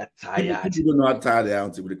 They're tired. People don't know how tired they are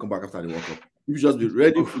until they come back after the World Cup. You should just be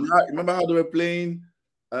ready. Remember how they were playing?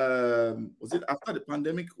 Was it after the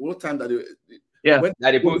pandemic? What time that they? Yeah, when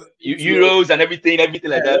they put Euros and everything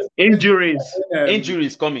like that.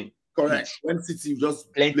 Injuries coming. Correct. When City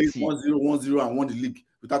just played 1-0 and won the league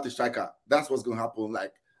without a striker, that's what's going to happen.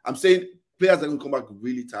 Like I'm saying, players are going to come back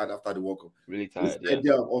really tired after the World Cup. Really tired. This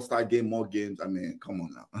idea of all-star game, more games. I mean, come on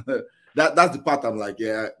now. that's the part I'm like,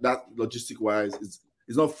 yeah, that logistic-wise is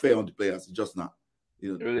not fair on the players. It's just not.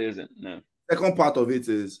 You know, it really isn't. No. Second part of it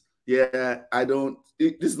is, yeah, I don't.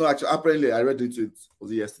 This is not actually. Apparently, I read into it. Was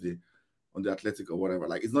it yesterday? On the Athletic or whatever.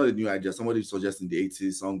 Like it's not a new idea. Somebody suggested in the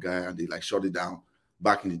 80s, some guy, and they like shut it down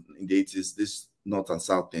back in the 80s, this North and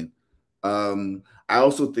South thing. I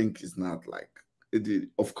also think it's not like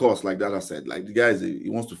of course, like Dada said, like the guy he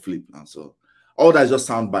wants to flip now. So all that is just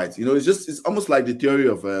sound bites. You know, it's almost like the theory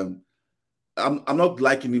of I'm not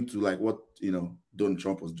liking it to like what Donald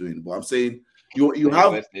Trump was doing, but I'm saying you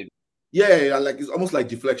have like it's almost like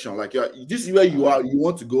deflection. Like this is where you are, you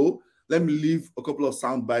want to go. Let me leave a couple of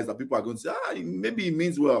sound bites that people are going to say, maybe it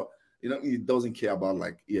means well. He doesn't care about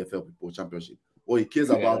like EFL people championship. What he cares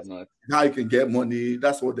about how he can get money.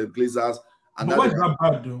 That's what the Glazers. And but why is that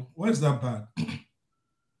bad though? Why is that bad?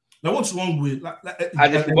 Like what's wrong with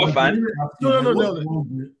as a football fan? No.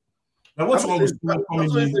 Like what's wrong with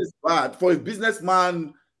it's bad for a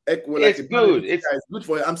businessman? It's good. It's good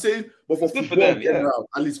for you. I'm saying, but for football, for them,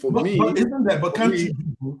 at least for me. But isn't that? But can't you do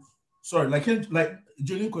both? Sorry,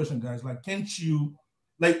 genuine question, guys. Like, can't you?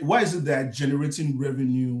 Like, why is it that generating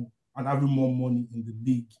revenue and having more money in the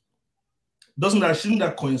league shouldn't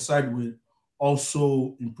that coincide with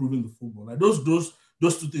also improving the football? Like those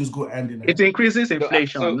two things go hand in hand. It increases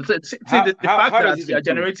inflation. The fact that you are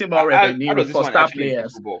generating more revenue for star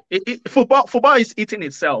players. Football is eating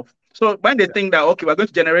itself. So when they think that okay, we're going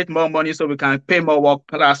to generate more money so we can pay more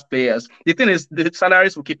world-class players, the thing is the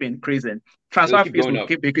salaries will keep increasing. Transfer fees will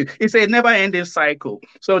keep increasing. It's a never-ending cycle.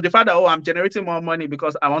 So the fact that I'm generating more money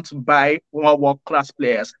because I want to buy more world-class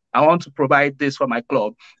players, I want to provide this for my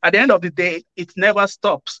club. At the end of the day, it never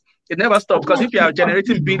stops. It never stops because if you are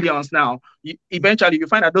generating billions now, eventually you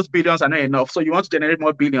find that those billions are not enough. So you want to generate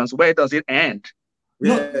more billions. Where does it end?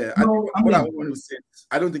 Yeah, I want to say,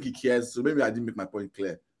 I don't think he cares. So maybe I didn't make my point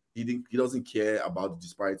clear. He doesn't care about the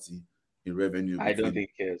disparity in revenue. I don't think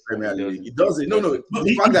he cares. He doesn't. No.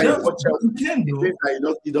 The fact that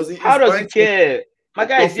he doesn't. How does he care? My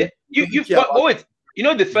guy, wait.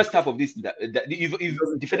 The first half of this, that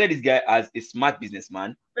you've defended this guy as a smart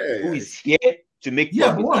businessman who is here to make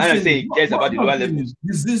profit. I'm saying he cares about the lower levels.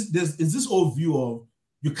 Is this whole view of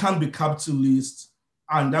you can't be capitalist,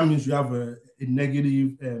 and that means you have a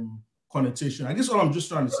negative connotation. I guess all I'm just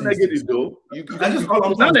trying to say. Negative though. It's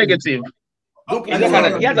not negative. He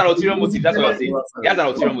has an ulterior motive. That's what I'm saying. He has an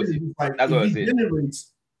ulterior motive. That's what I'm saying.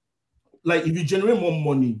 Like if you generate more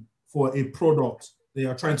money for a product that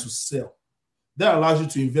you're trying to sell, that allows you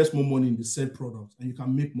to invest more money in the said product, and you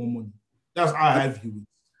can make more money. That's how I view it.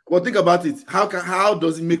 Well, think about it. How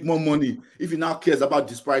does he make more money if he now cares about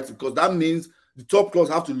disparity? Because that means the top clubs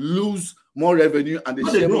have to lose more revenue and they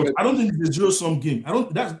share more. I don't think it's a zero-sum game.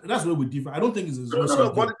 That's where we differ. I don't think it's a zero-sum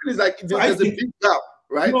game. But the thing is like there's a big gap,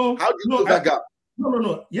 right? How do you close that gap?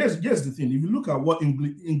 No. Here's the thing. If you look at what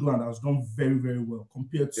England has done very, very well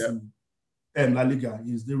compared to La Liga,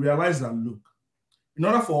 is they realize that look, in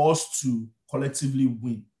order for us to collectively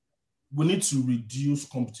win, we need to reduce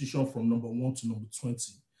competition from number 1 to number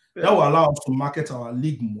 20. Yeah. That will allow us to market our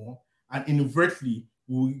league more, and inadvertently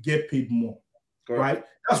we will get paid more. Correct. Right?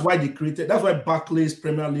 That's why Barclays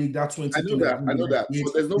Premier League, that 20. I know that.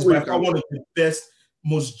 So there's no way like one of the best,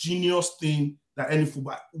 most genius thing that any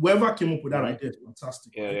football. Whoever came up with that idea is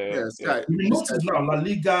fantastic. Yeah. We notice now La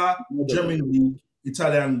Liga, German league,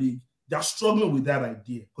 Italian league, they're struggling with that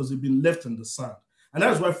idea because they've been left in the sand. And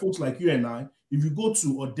that's why folks like you and I, if you go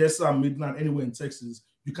to Odessa, Midland, anywhere in Texas,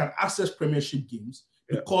 you can access Premiership games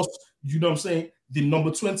because, you know what I'm saying, the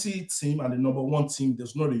number 20 team and the number 1 team,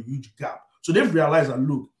 there's not a huge gap. So they've realized that,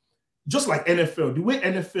 look, just like NFL, the way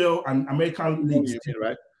NFL and American leagues,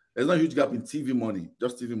 right? There's no huge gap in TV money,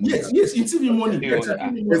 just TV money. Yes, in TV money. I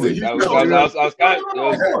was kind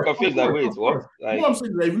of confused that way. What? I'm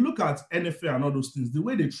saying, like, if you look at NFL and all those things, the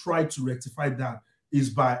way they try to rectify that is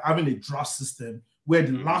by having a draft system where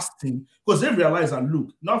the last thing, because they realize that,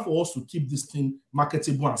 look, now for us to keep this thing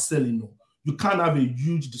marketable and selling, no, you can't have a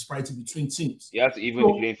huge disparity between teams. You have to even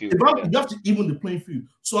the playing field. You have to even the playing field.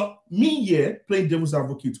 So me here, playing devil's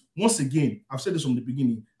advocate, once again, I've said this from the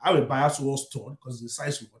beginning, I have a bias towards Todd because it's a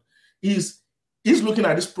size word, is looking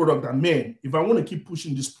at this product and, man, if I want to keep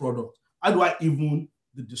pushing this product, how do I even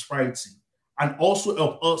the disparity and also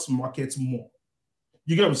help us market more?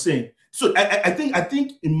 You get what I'm saying? So I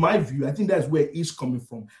think in my view, I think that's where he's coming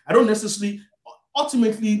from. I don't necessarily,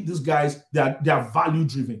 ultimately, these guys, they are value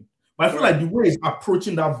driven. But I feel like the way he's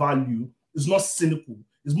approaching that value is not cynical.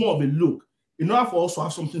 It's more of a look. In order for us to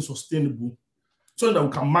have something sustainable, so that we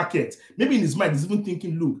can market. Maybe in his mind, he's even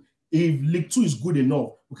thinking, look, if League 2 is good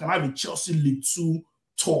enough, we can have a Chelsea League 2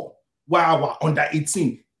 tour while we're under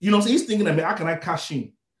 18. You know, so he's thinking, how can I cash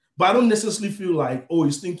in? But I don't necessarily feel like,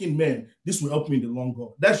 he's thinking, man, this will help me in the long run.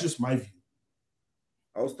 That's just my view.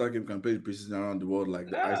 I was thinking campaign preseason around the world like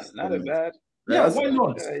that. Not a bad. Yeah, why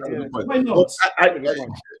not? Why not?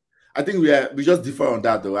 I think we just differ on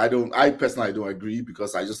that though. I personally don't agree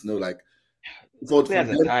because I just know like players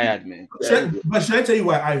are tired, man. But should I tell you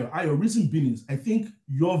why Ayo? Reason being is I think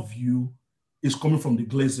your view is coming from the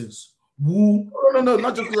Glazers. No,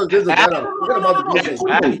 not just because there's a better. Forget about the Glazers.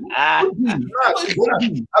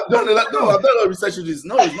 I've done a lot of research on this.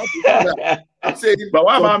 No, it's not that. I'm saying, but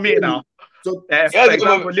what about me now? So, for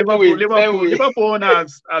example, Liverpool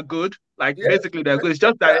owners are good. Like basically they're good. It's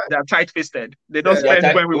just that they're tight-fisted. They don't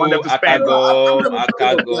spend when we want them to spend.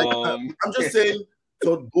 I'm just saying,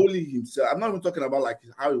 Todd Bowley himself. I'm not even talking about like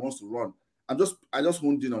how he wants to run. I just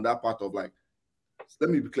honed in on that part of like.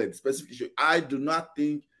 Let me be clear. The specific issue. I do not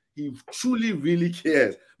think he truly really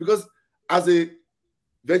cares because as a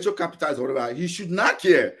venture capitalist or whatever, he should not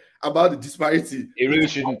care about the disparity. He really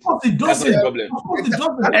shouldn't. That's the problem. That's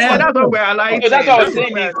what we're like. That's what I'm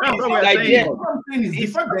saying. The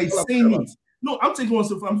fact that he's saying it. No, I'm taking one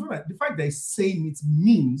step. I'm saying like the fact that he's saying it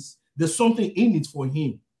means there's something in it for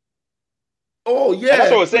him. Oh yeah,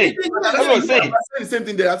 that's what we're saying. That's what we're saying. I'm saying the same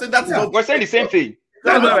thing there. I said that's we're saying the same thing.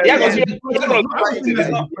 I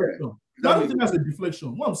don't think that's a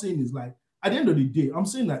deflection. What I'm saying is like at the end of the day, I'm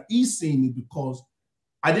saying that he's saying it because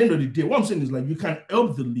at the end of the day, what I'm saying is like you can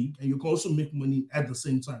help the league and you can also make money at the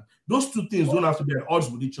same time. Those two things don't have to be at odds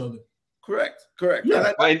with each other. Correct.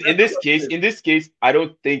 Yeah. But in this case, I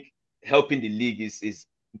don't think helping the league is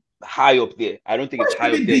high up there. I don't think it's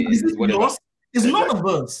high up there. It's none of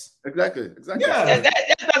us. Exactly. Yeah.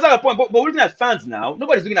 That's not the point. But we're looking at fans now.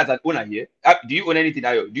 Nobody's looking at an owner here. Do you own anything,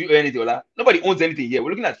 Ayo? Do you own anything, Ola? Nobody owns anything here.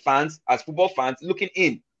 We're looking at fans as football fans looking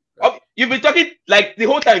in. You've been talking like the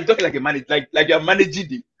whole time. You're talking like a manager, like you're managing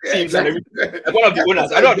the teams and everything. Like one of the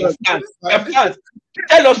owners. I don't understand. Fans,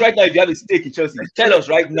 tell us right now if you have a stake in Chelsea. Tell us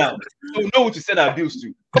right now. So we know who to send our bills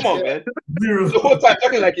to. Come on, man. The whole time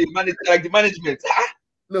talking like a manager, like the management.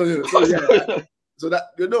 No. So that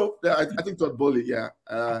I think Todd Bowley,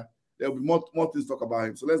 there'll be more things to talk about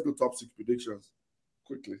him. So let's go top 6 predictions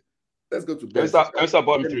quickly. Let's go to Can we start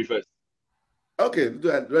bottom 3 first? Okay,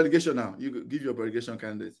 do that. Relegation now. You give your relegation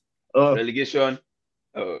candidates. Relegation.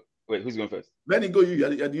 Wait, who's going first? Beni, go. You're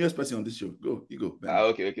the newest person on this show. Go. You go.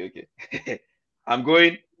 Okay. I'm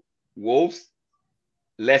going Wolves,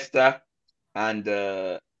 Leicester, and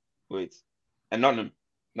Nottingham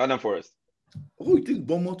Forest. Oh, you think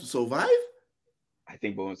Bournemouth to survive? I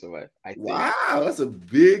think Bournemouth survive. Wow, that's a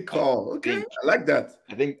big call. Okay, I like that.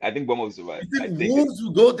 I think Bournemouth will survive. You think Wolves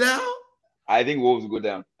will go down? I think Wolves will go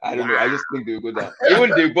down. I don't know. I just think they will go down. Even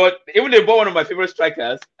they bought one of my favorite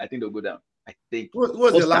strikers. I think they'll go down. I think. What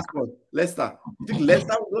was your last one? Leicester. You think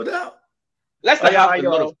Leicester will go down? Leicester have a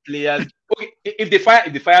lot of players. Okay, if they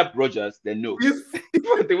fire Rodgers, then no.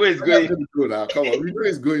 The way it's going. Come on, we know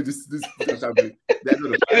it's going. This if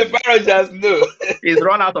they fire Rodgers, no. He's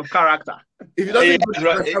run out of character. If he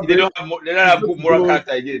doesn't, they don't have moral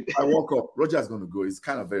character again. I walk up. Rodgers going to go. It's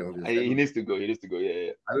kind of very obvious. He needs to go.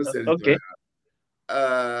 Yeah. I don't say anything.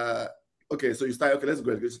 Okay. Okay. So you start. Okay, let's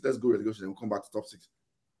go relegation. We'll come back to top 6.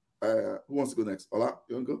 Who wants to go next? Ola,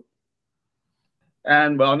 you want to go?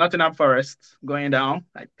 And Nottingham Forest going down.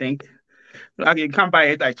 I think. Like you can't buy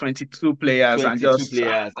it like 22 players and just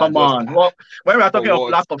come on. Well, when we are talking of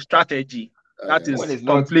lack of strategy, that is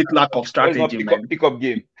complete lack of strategy, man. Pick up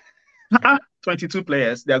game. 22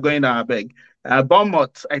 players, they're going down, I beg.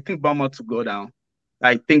 Bournemouth, I think Bournemouth to go down.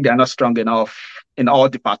 I think they're not strong enough in all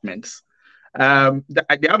departments. They have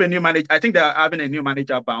a new manager. I think they're having a new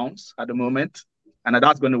manager bounce at the moment, and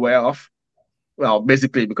that's going to wear off. Well,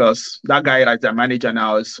 basically, because that guy, like their manager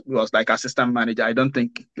now, was like assistant manager. I don't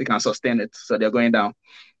think they can sustain it, so they're going down.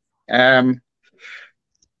 I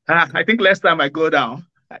I think Leicester might go down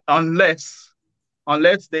unless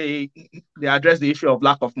they address the issue of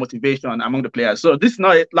lack of motivation among the players. So this is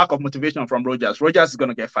not a lack of motivation from Rogers. Rogers is going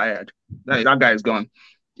to get fired. That guy is gone.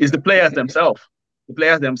 It's the players themselves. The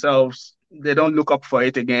players themselves, they don't look up for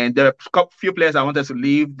it again. There are a few players that wanted to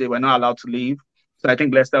leave. They were not allowed to leave. So I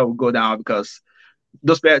think Leicester will go down because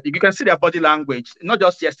those players, you can see their body language, not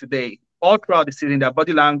just yesterday, all throughout the season, their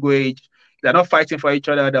body language, they're not fighting for each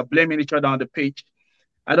other. They're blaming each other on the pitch.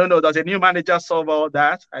 I don't know. Does a new manager solve all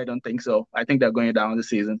that? I don't think so. I think they're going down this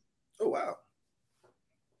season. Oh, wow.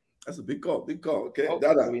 That's a big call. Big call. Okay. Oh,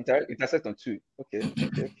 Dada. so intersect on 2. Okay.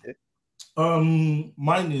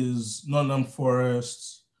 Mine is Nottingham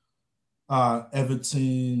Forest,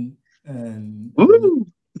 Everton, and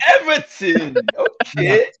Everton.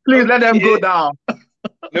 Okay. Please let them go down.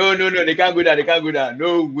 No. They can't go down.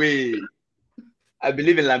 No way. I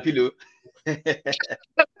believe in Lampilo.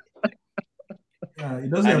 Yeah, it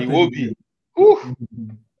doesn't. And he will be.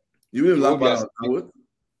 You believe Lampard and what?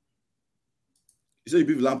 You said you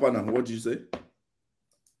believe Lampard and what did you say?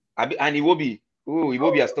 And he will be. He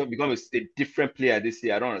will be has become a different player this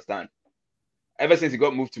year. I don't understand. Ever since he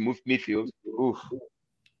got moved to midfield.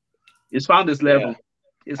 He's found his level. Yeah.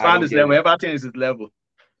 He's found his level. Everything is his level.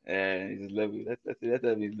 His level. That's his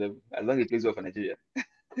level. As long as he plays well for Nigeria.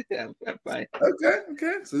 I'm fine.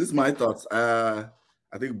 Okay. So this is my thoughts. I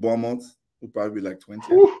think Bournemouth will probably be like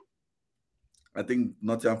 20th. I think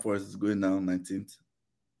Nottingham Forest is going down 19th.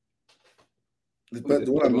 The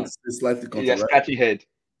one I'm going to say is slightly controversial. Scratchy head.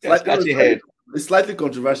 Scratchy head. It's slightly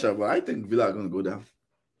controversial, but I think Villa are going to go down.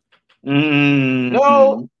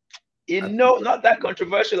 No, not that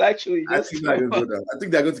controversial actually. I think they're going to go down. I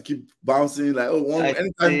think they're going to keep bouncing like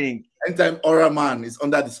anytime Aura man is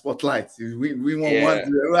under the spotlight, we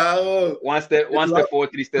want 1 step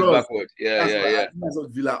forward, 3 steps backward. Yeah. That's what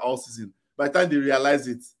Villa all season. By the time they realize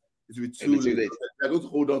it will be too late. They're going to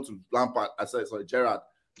hold on to Lampard. Gerrard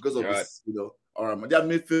because of this, Aura man. Their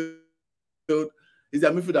midfield is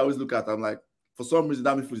their midfield I always look at. I'm like, for some reason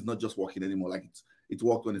that midfield is not just working anymore. Like it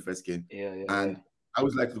worked when the first game. I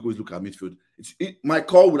always like to always look at midfield. My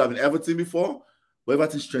call would have been Everton before, but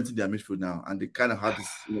Everton strengthened their midfield now, and they kind of had this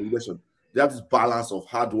relation. They have this balance of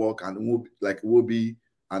hard work and Iwobi,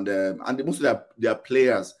 and most of their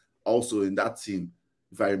players also in that team.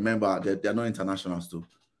 If I remember, they're not internationals too.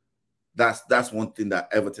 That's one thing that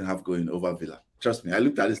Everton have going over Villa. Trust me, I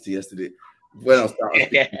looked at this thing yesterday when I was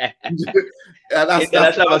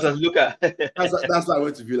International versus Luka. That's why I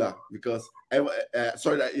went to Villa because that's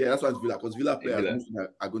why I went to Villa because Villa players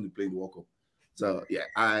are going to play in the World Cup. So yeah,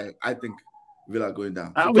 I think Villa going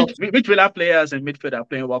down. Which Villa players in midfield are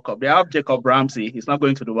playing World Cup? They have Jacob Ramsey. He's not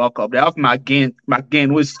going to the World Cup. They have McGinn,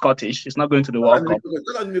 who is Scottish. He's not going to the World Cup.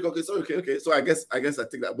 Okay. So I guess I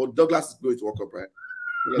take that. But Douglas is going to World Cup, right?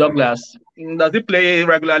 Douglas, does he play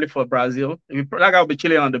regularly for Brazil? That guy will be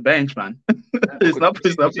chilling on the bench, man. He's not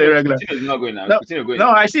playing regularly. He's not going now.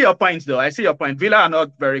 No, I see your point, though. I see your point. Villa are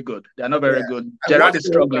not very good. They're not very good. Gerrard is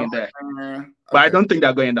struggling there. But I don't think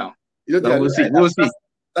they're going down. We'll see.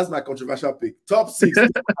 That's my controversial pick. Top 6.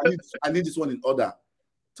 I need this one in order.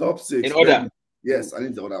 Top 6. In order? Yes, I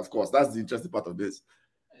need the order, of course. That's the interesting part of this.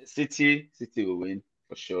 City will win,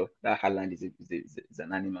 for sure. That Haaland is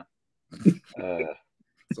an animal.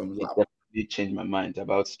 It changed my mind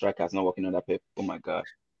about strikers not working on that Pep. Oh my god.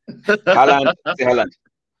 Haaland.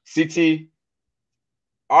 City,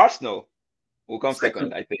 Arsenal will come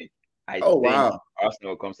second, I think. Wow.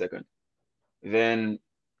 Arsenal will come second. Then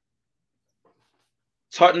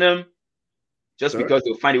Tottenham, because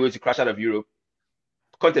they'll find a way to crash out of Europe.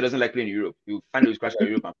 Conte doesn't like playing in Europe. He'll find a way to crash out of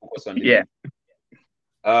Europe and focus on the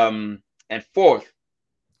and fourth,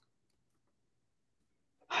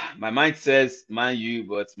 my mind says Man U,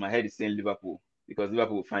 but my head is saying Liverpool because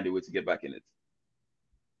Liverpool will find a way to get back in it.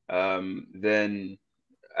 Then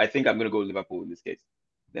I think I'm going to go with Liverpool in this case.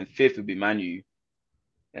 Then fifth will be Man U.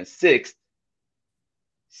 And sixth,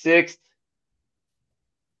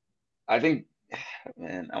 I think,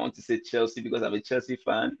 man, I want to say Chelsea because I'm a Chelsea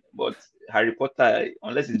fan, but Harry Potter,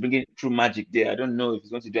 unless he's bringing true magic there, I don't know if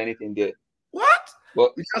he's going to do anything there. What?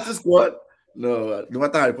 But the Chelsea squad? No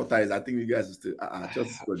matter how Harry Potter is, I think you guys will still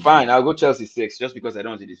Chelsea squad. Fine, I'll go Chelsea 6 just because I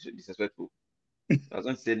don't want to be disrespectful. I was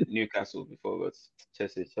going to say Newcastle before, but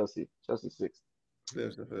Chelsea 6.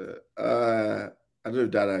 I don't know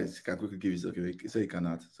if Dada can quickly give his okay. He said he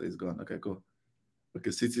cannot, so he's gone. Okay, cool.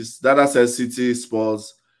 Okay, Dada says City,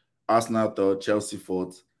 Spurs, Arsenal 3rd, Chelsea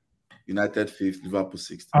 4th, United 5th, Liverpool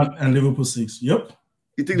 6th. And Liverpool 6th. Yep.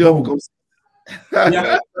 You think Liverpool comes?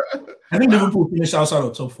 Yeah. I think Liverpool finish outside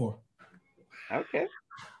of top 4. Okay.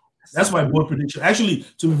 That's my bold prediction. Actually,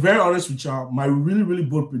 to be very honest with y'all, my really, really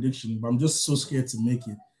bold prediction, but I'm just so scared to make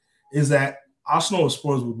it, is that Arsenal or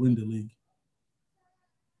Spurs would win the league.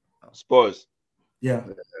 Spurs. Yeah.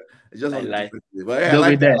 It's just I like. different. But yeah, They'll I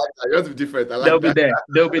like be there. that. You have to be different. I like They'll that. be there.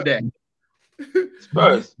 They'll be there.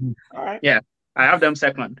 Spurs. All right. Yeah, I have them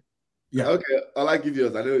second. Yeah. Okay, I like give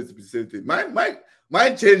yours. I know it's the same thing.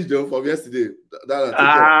 Mine changed though from yesterday.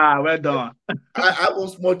 Well done. I have one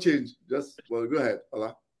small change. Go ahead,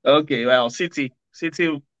 Ola. Okay, well, City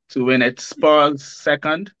to win it. Spurs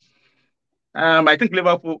second. I think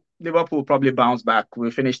Liverpool probably bounce back.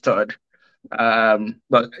 We'll finish third.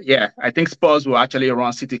 But yeah, I think Spurs will actually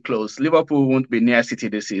run City close. Liverpool won't be near City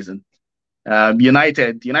this season.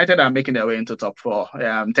 United are making their way into top four.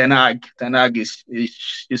 Ten Hag is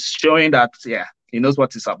showing that he knows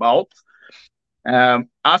what it's about.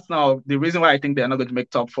 Arsenal, the reason why I think they're not going to make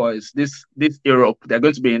top four is this Europe. They're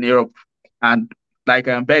going to be in Europe, and like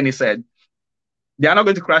Beni said, they are not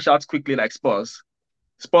going to crash out quickly like Spurs.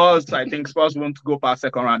 I think Spurs won't go past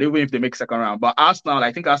second round, even if they make second round. But Arsenal,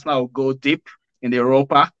 I think Arsenal will go deep in the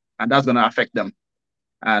Europa, and that's going to affect them,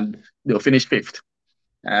 and they'll finish fifth.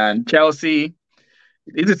 And Chelsea,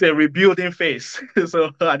 it is a rebuilding phase.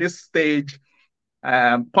 So at this stage,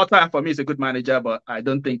 Potter for me is a good manager, but I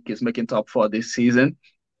don't think he's making top four this season.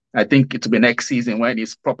 I think it will be next season when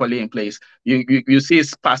he's properly in place. You see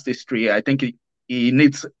his past history. I think he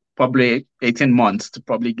needs probably 18 months to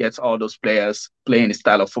probably get all those players playing his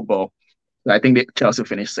style of football. So I think Chelsea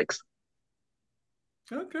finished sixth.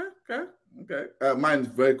 Okay. Mine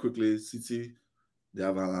very quickly. City, they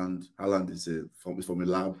have Haaland. Haaland is from a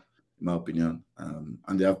lab, in my opinion.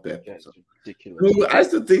 And they have Pep. So. I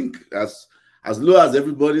still think as low as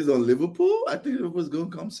everybody's on Liverpool, I think Liverpool's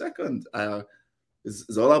going to come second.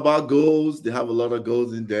 It's all about goals. They have a lot of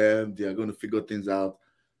goals in them. They are going to figure things out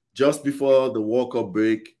just before the World Cup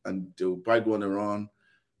break, and they'll probably go on a run.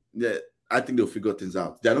 Yeah, I think they'll figure things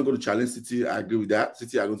out. They're not going to challenge City. I agree with that.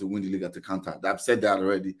 City are going to win the league at the counter. I've said that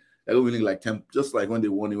already. They're going to win like 10, just like when they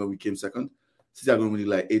won it when we came second. City are going to win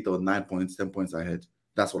like 8 or 9 points, 10 points ahead.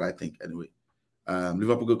 That's what I think anyway.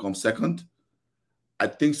 Liverpool will come second. I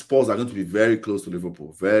think Spurs are going to be very close to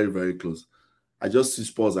Liverpool. Very, very close. I just see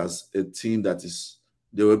Spurs as a team that is,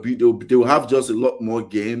 they will have just a lot more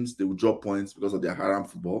games. They will drop points because of their haram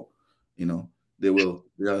football. You know, they will.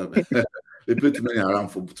 They play too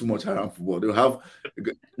much haram football. They'll have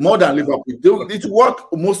more than Liverpool. It will work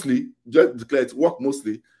mostly. Just declare it work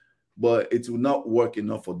mostly, but it will not work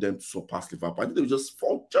enough for them to surpass Liverpool. I think they will just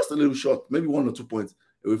fall just a little short, maybe 1 or 2 points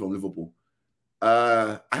away from Liverpool.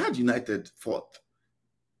 I had United fourth.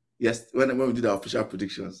 Yes, when we did our official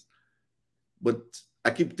predictions. But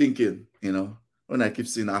I keep thinking, when I keep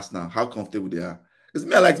seeing Arsenal, how comfortable they are. Because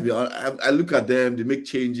me, I like to be honest. I look at them, they make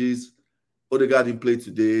changes. Odegaard didn't play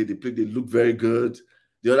today. They look very good.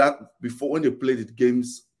 The other, before when they played the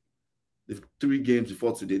games, the 3 games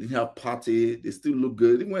before today, they didn't have Partey. They still look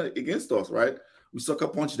good. They went against us, right? We sucker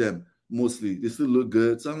punch them mostly. They still look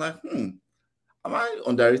good. So I'm like, am I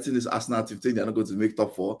underrating this Arsenal team saying they're not going to make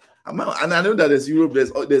top 4? And I know that there's Europe,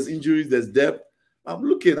 there's injuries, there's depth. I'm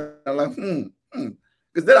looking, I'm like,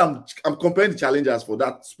 because then I'm comparing the challengers for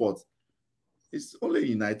that spot. It's only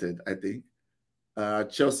United, I think.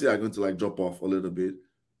 Chelsea are going to drop off a little bit.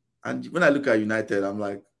 And when I look at United, I'm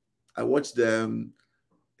like, I watch them,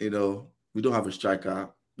 we don't have a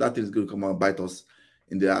striker. That thing is going to come out and bite us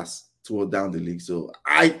in the ass toward down the league. So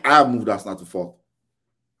I have moved Arsenal to 4th.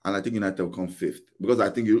 And I think United will come 5th because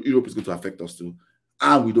I think Europe is going to affect us too.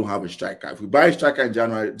 And we don't have a striker. If we buy a striker in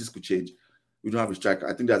January, this could change. We don't have a striker.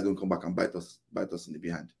 I think that's going to come back and bite us in the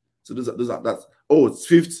behind. So that's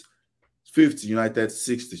it's 5th United,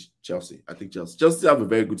 6th Chelsea. I think Chelsea have a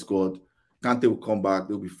very good squad. Kante will come back.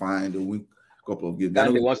 They'll be fine. They'll win a couple of games.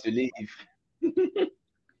 Kante wants to leave.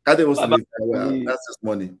 Kante wants to leave. Well, that's just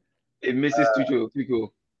money. It misses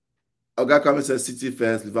Tuchel. Ogakame says City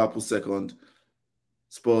first, Liverpool second,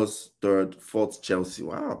 Spurs third, 4th Chelsea.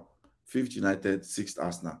 Wow. 5th United, 6th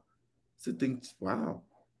Arsenal. So think, wow.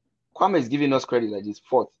 Kwame is giving us credit like this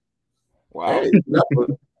 4th. Wow. Hey,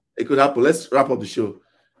 it could happen. Let's wrap up the show.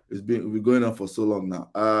 We've been going on for so long now.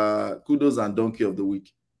 Kudos and donkey of the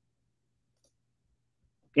week.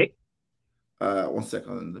 Okay. 1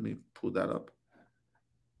 second. Let me pull that up.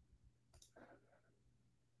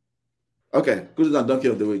 Okay. Kudos and donkey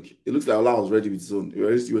of the week. It looks like Ola was ready with his own.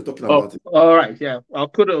 You were talking about it. All right. Yeah. Well,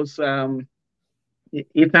 kudos.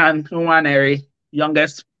 Ethan Nwaneri,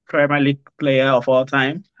 youngest Premier League player of all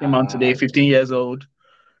time. Came on today, 15 years old.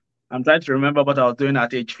 I'm trying to remember what I was doing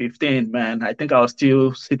at age 15, man. I think I was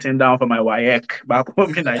still sitting down for my WAEC back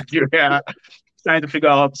home in Nigeria, trying to figure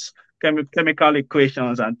out chemical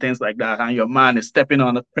equations and things like that, and your man is stepping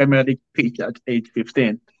on a Premier League pitch at age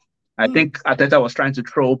 15. I think Ateta was trying to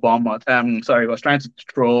throw Bournemouth. Was trying to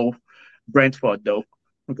throw Brentford though,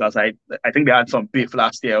 because I think they had some beef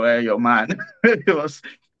last year where your man it was.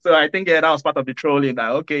 So I think that was part of the trolling.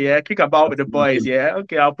 That okay, yeah, kick about with the boys. Yeah,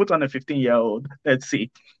 okay, I'll put on a 15-year-old. Let's see.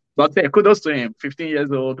 But kudos to him. 15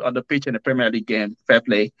 years old on the pitch in the Premier League game. Fair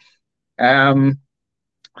play.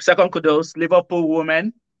 Second kudos, Liverpool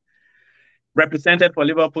women represented for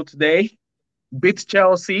Liverpool today, beat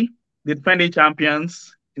Chelsea, the defending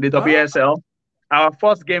champions in the WSL. Our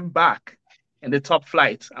first game back in the top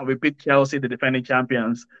flight, and we beat Chelsea, the defending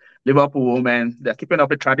champions. Liverpool women, they're keeping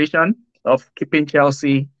up a tradition of keeping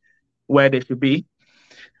Chelsea where they should be.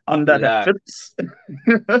 Under the fits.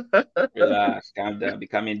 Relax, calm down, be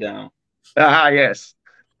coming down. Yes.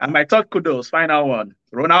 And my third kudos, final one,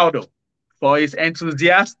 Ronaldo, for his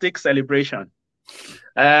enthusiastic celebration.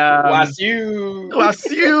 Was you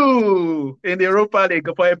in the Europa League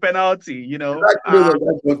for a penalty, you know.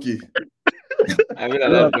 I mean, I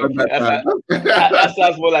love donkey. That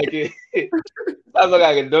sounds more like a sounds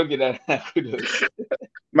like a donkey than kudos.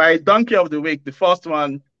 My donkey of the week, the first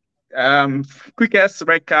one, quickest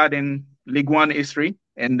red card in Ligue 1 history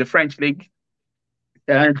in the French league.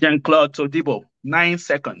 Jean-Claude Todibo, 9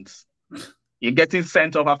 seconds. You're getting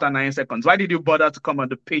sent off after 9 seconds. Why did you bother to come on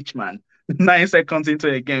the pitch, man? 9 seconds into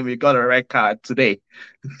a game, we got a red card today.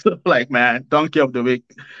 So, man, donkey of the week.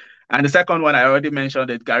 And the second one, I already mentioned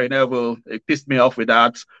it, Gary Neville. It pissed me off with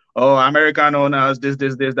that. Oh, American owners, this,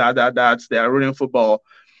 that. They are ruining football.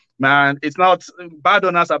 Man, it's not bad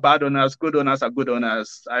owners are bad owners, good owners are good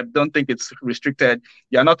owners. I don't think it's restricted.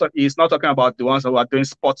 He's not talking about the ones who are doing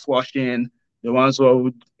sports washing, the ones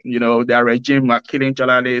who, their regime are killing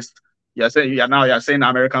journalists. You're saying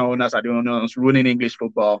American owners are the owners ruining English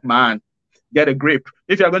football. Man, get a grip.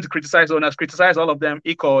 If you're going to criticize owners, criticize all of them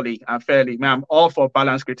equally and fairly. Man, I'm all for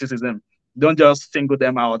balanced criticism. Don't just single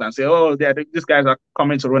them out and say, oh, these guys are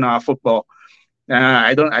coming to ruin our football.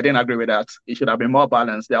 I didn't agree with that. It should have been more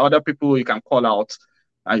balanced. There are other people you can call out.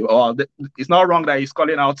 It's not wrong that he's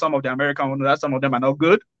calling out some of the American owners. Some of them are not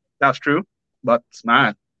good. That's true. But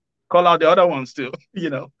man, call out the other ones too.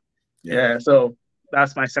 Yeah. So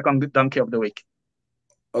that's my second donkey of the week.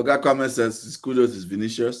 Oga comment says his kudos is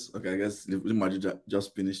Vinicius. Okay, I guess Madrid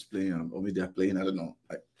just finished playing, or maybe they're playing. I don't know.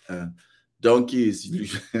 Donkey is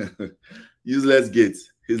useless gate.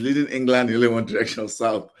 He's leading England in only one direction,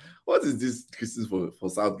 south. What is this Christians for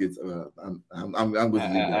Southgate? I'm going to leave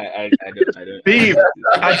that. I don't. Beef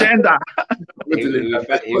agenda. He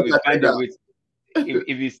will find a way.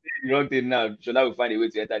 If he says the wrong thing now, Shola will find a way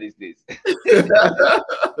to enter this place.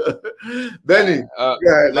 Benny,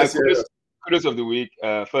 kudos of the week.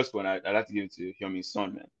 First one, I'd like to give it to Heung-min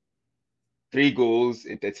Son, man. 3 goals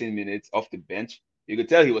in 13 minutes off the bench. You could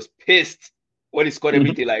tell he was pissed when he scored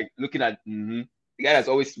everything, looking at the guy that's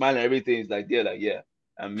always smiling, everything is yeah.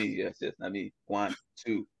 And me, yes, and me. 1,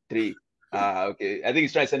 2, 3. Okay. I think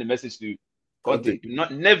he's trying to send a message to Conte.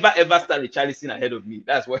 Never ever start Richarlison ahead of me.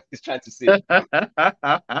 That's what he's trying to say.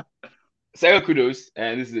 Second kudos,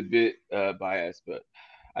 and this is a bit biased, but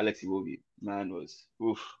Alex Iwobi, man, was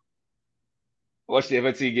watched the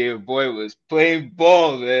Everton game. Boy was playing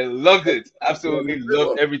ball, man. Loved it. Absolutely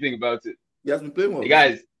loved everything about it. He has been playing well. Hey,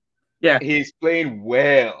 guys, yeah, he's playing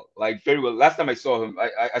well, very well. Last time I saw him,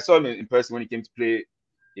 I saw him in person when he came to play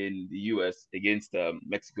in the US against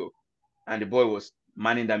Mexico, and the boy was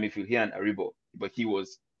manning that midfield, he and Aribo, but he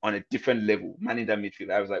was on a different level manning that midfield.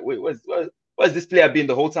 I was like, wait, what's this player been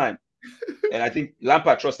the whole time? And I think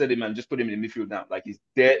Lampard trusted him and just put him in the midfield now. He's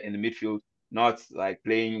there in the midfield, not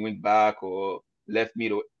playing wing back or left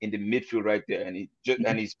mid, or in the midfield right there, and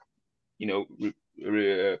he's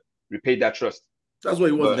repaid that trust. That's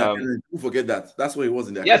what he was. Don't forget that. That's what he was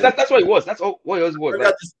in there. Yes, that's what he was. That's all what he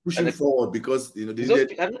was. Just pushing forward because they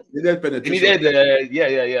needed penetration.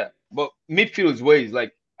 Yeah. But midfield is where he's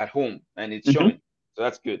at home, and it's showing. So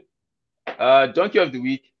that's good. Donkey of the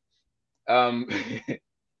week.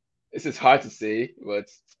 This is hard to say, but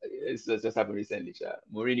it's just happened recently.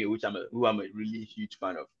 Mourinho, who I'm a really huge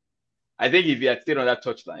fan of. I think if he had stayed on that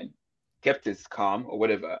touchline, kept his calm or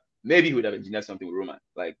whatever, maybe he would have engineered something with Roma.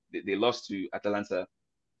 They lost to Atalanta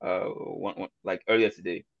earlier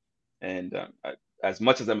today. And as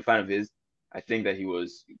much as I'm a fan of his, I think that he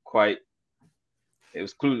was it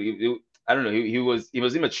was cool. I don't know. He was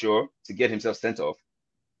immature to get himself sent off.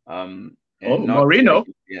 Mourinho.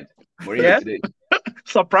 Mourinho today.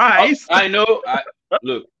 Surprise. I know.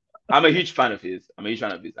 Look, I'm a huge fan of his.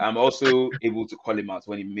 I'm also able to call him out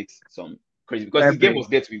when he makes some crazy, because his game was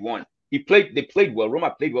there to be won. They played well.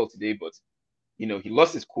 Roma played well today, but he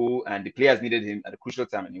lost his cool, and the players needed him at a crucial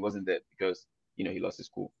time, and he wasn't there because he lost his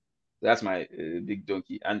cool. So that's my big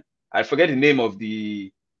donkey. And I forget the name of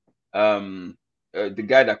the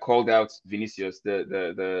guy that called out Vinicius.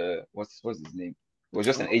 The what's his name? It was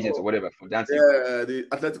just an agent or whatever for dancing. Yeah, the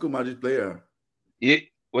Atletico Madrid player.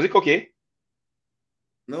 Was it Koke?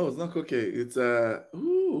 No, it's not Koke. It's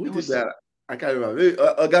who did that? I can't remember.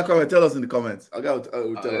 Oga, come and tell us in the comments. Oga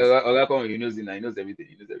will tell us. Oga, come, he knows everything.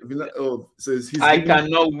 So I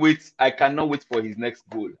cannot wait. I cannot wait for his next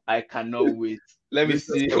goal. I cannot wait. Let me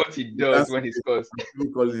see what he does when he scores.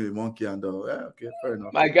 People calling him a monkey and all. Yeah, okay, fair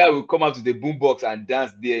enough. My guy will come out to the boombox and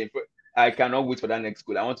dance there. I cannot wait for that next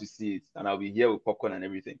goal. I want to see it, and I'll be here with popcorn and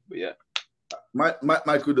everything. But yeah,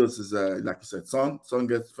 my kudos is like you said, Son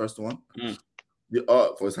gets the first one.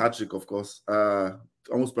 For his hat trick, of course.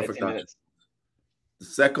 Almost perfect hat trick. The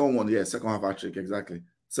second one, second half hat trick, exactly.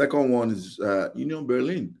 Second one is Union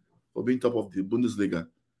Berlin for being top of the Bundesliga.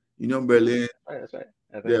 Union Berlin. That's right.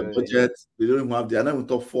 Their budget, they don't even have. They are not even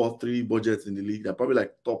top 4-3 budgets in the league. They're probably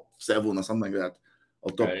like top 7 or something like that,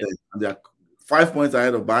 or top 10. And they are 5 points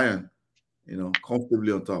ahead of Bayern.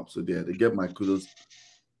 Comfortably on top. So they get my kudos.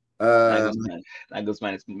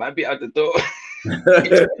 Nagelsmann might be out the door.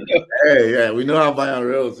 Hey, yeah, we know how Bayern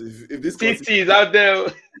rails. If this TT is out there,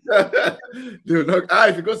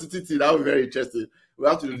 if it goes to TT, that would be very interesting. We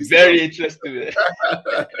have to very interesting.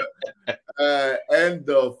 End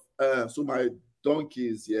of so my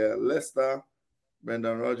donkeys, Leicester,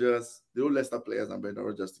 Brendan Rodgers, the old Leicester players and Brendan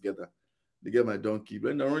Rodgers together. They get my donkey.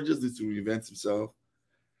 Brendan Rodgers needs to reinvent himself.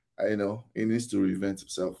 I know he needs to reinvent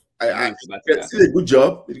himself. I did a good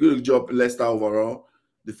job. He did a good job in Leicester overall.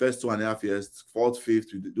 The first 2.5 years, 4th,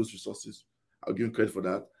 5th with those resources. I'll give him credit for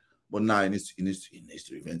that. But now he needs to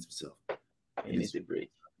reinvent himself. He needs a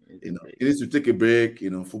break. He needs to take a break.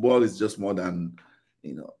 Football is just more than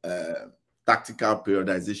tactical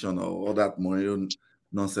periodization or all that Mourinho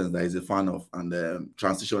nonsense that he's a fan of and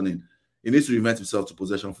transitioning. He needs to reinvent himself to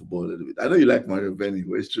possession football a little bit. I know you like Mario Beni,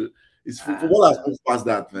 but it's true. Football has moved past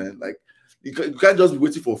that, man. Like you can't just be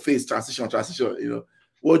waiting for phase transition.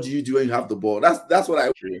 What do you do when you have the ball? That's what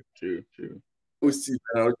I true. always see.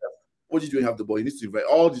 What do you do when you have the ball? You need to invite.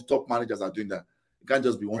 All the top managers are doing that. You can't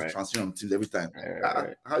just be one transition on teams every time.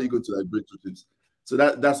 Right. How are you going to break through teams? So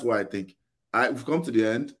that's why I think we've come to the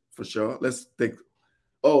end for sure. Let's take.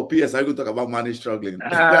 Oh, P.S. I'm going to talk about money struggling.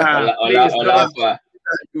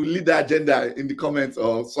 You lead the agenda in the comments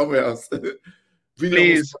or somewhere else.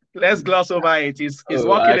 Please, let's gloss over it. He's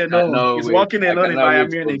walking alone. He's walking alone in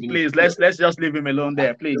Bayern Munich. Please, let's just leave him alone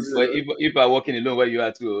there, please. But if I'm walking alone where you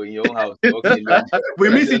are too, in your own house, we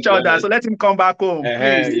miss each other, so let him come back home.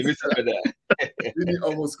 You miss each other. He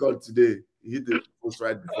almost scored today. He hit the post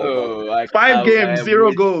right before. 5 games,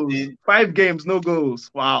 0 goals. 5 games, no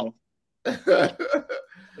goals. Wow. Don't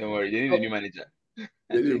worry, they need a new manager.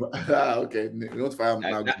 Okay, we don't fire him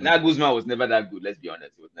now. Nagelsmann was never that good. Let's be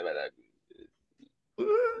honest, he was never that good.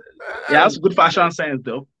 He has good fashion sense,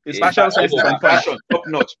 though. His fashion sense is fashion top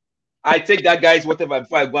notch. I take that guy's whatever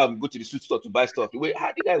before I go to the suit store to buy stuff. Wait,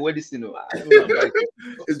 how did I wear this thing?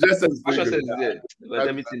 It's just as fashion sense is there, but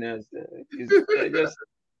everything else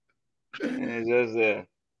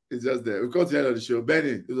it's just there. We come to the end of the show.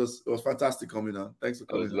 Beni, it was fantastic coming on. Thanks for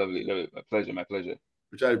coming. It was lovely. My pleasure.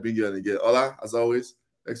 We try to bring you on again. Ola, as always,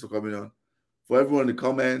 thanks for coming on. For everyone in the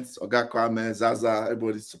comments, Oga Kwame, Zaza,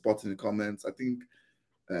 everybody's supporting the comments. I think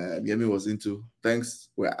Yemi was into. Thanks.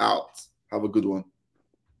 We're out. Have a good one.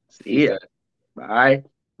 See ya. Bye.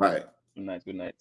 Bye. Good night.